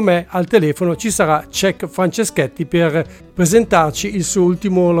 perché con me al telefono ci sarà Cech Franceschetti per presentarci il suo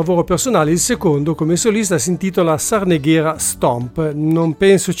ultimo lavoro personale, il secondo come solista, si intitola Sarneghera Stomp. Non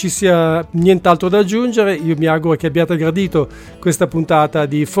penso ci sia nient'altro da aggiungere, io mi auguro che abbiate gradito questa puntata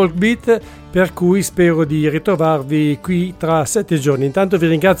di Folk Beat, per cui spero di ritrovarvi qui tra 7 giorni. Intanto vi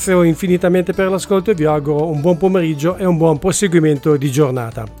ringrazio infinitamente per l'ascolto e vi auguro un buon pomeriggio e un buon proseguimento di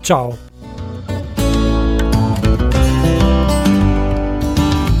giornata. Ciao!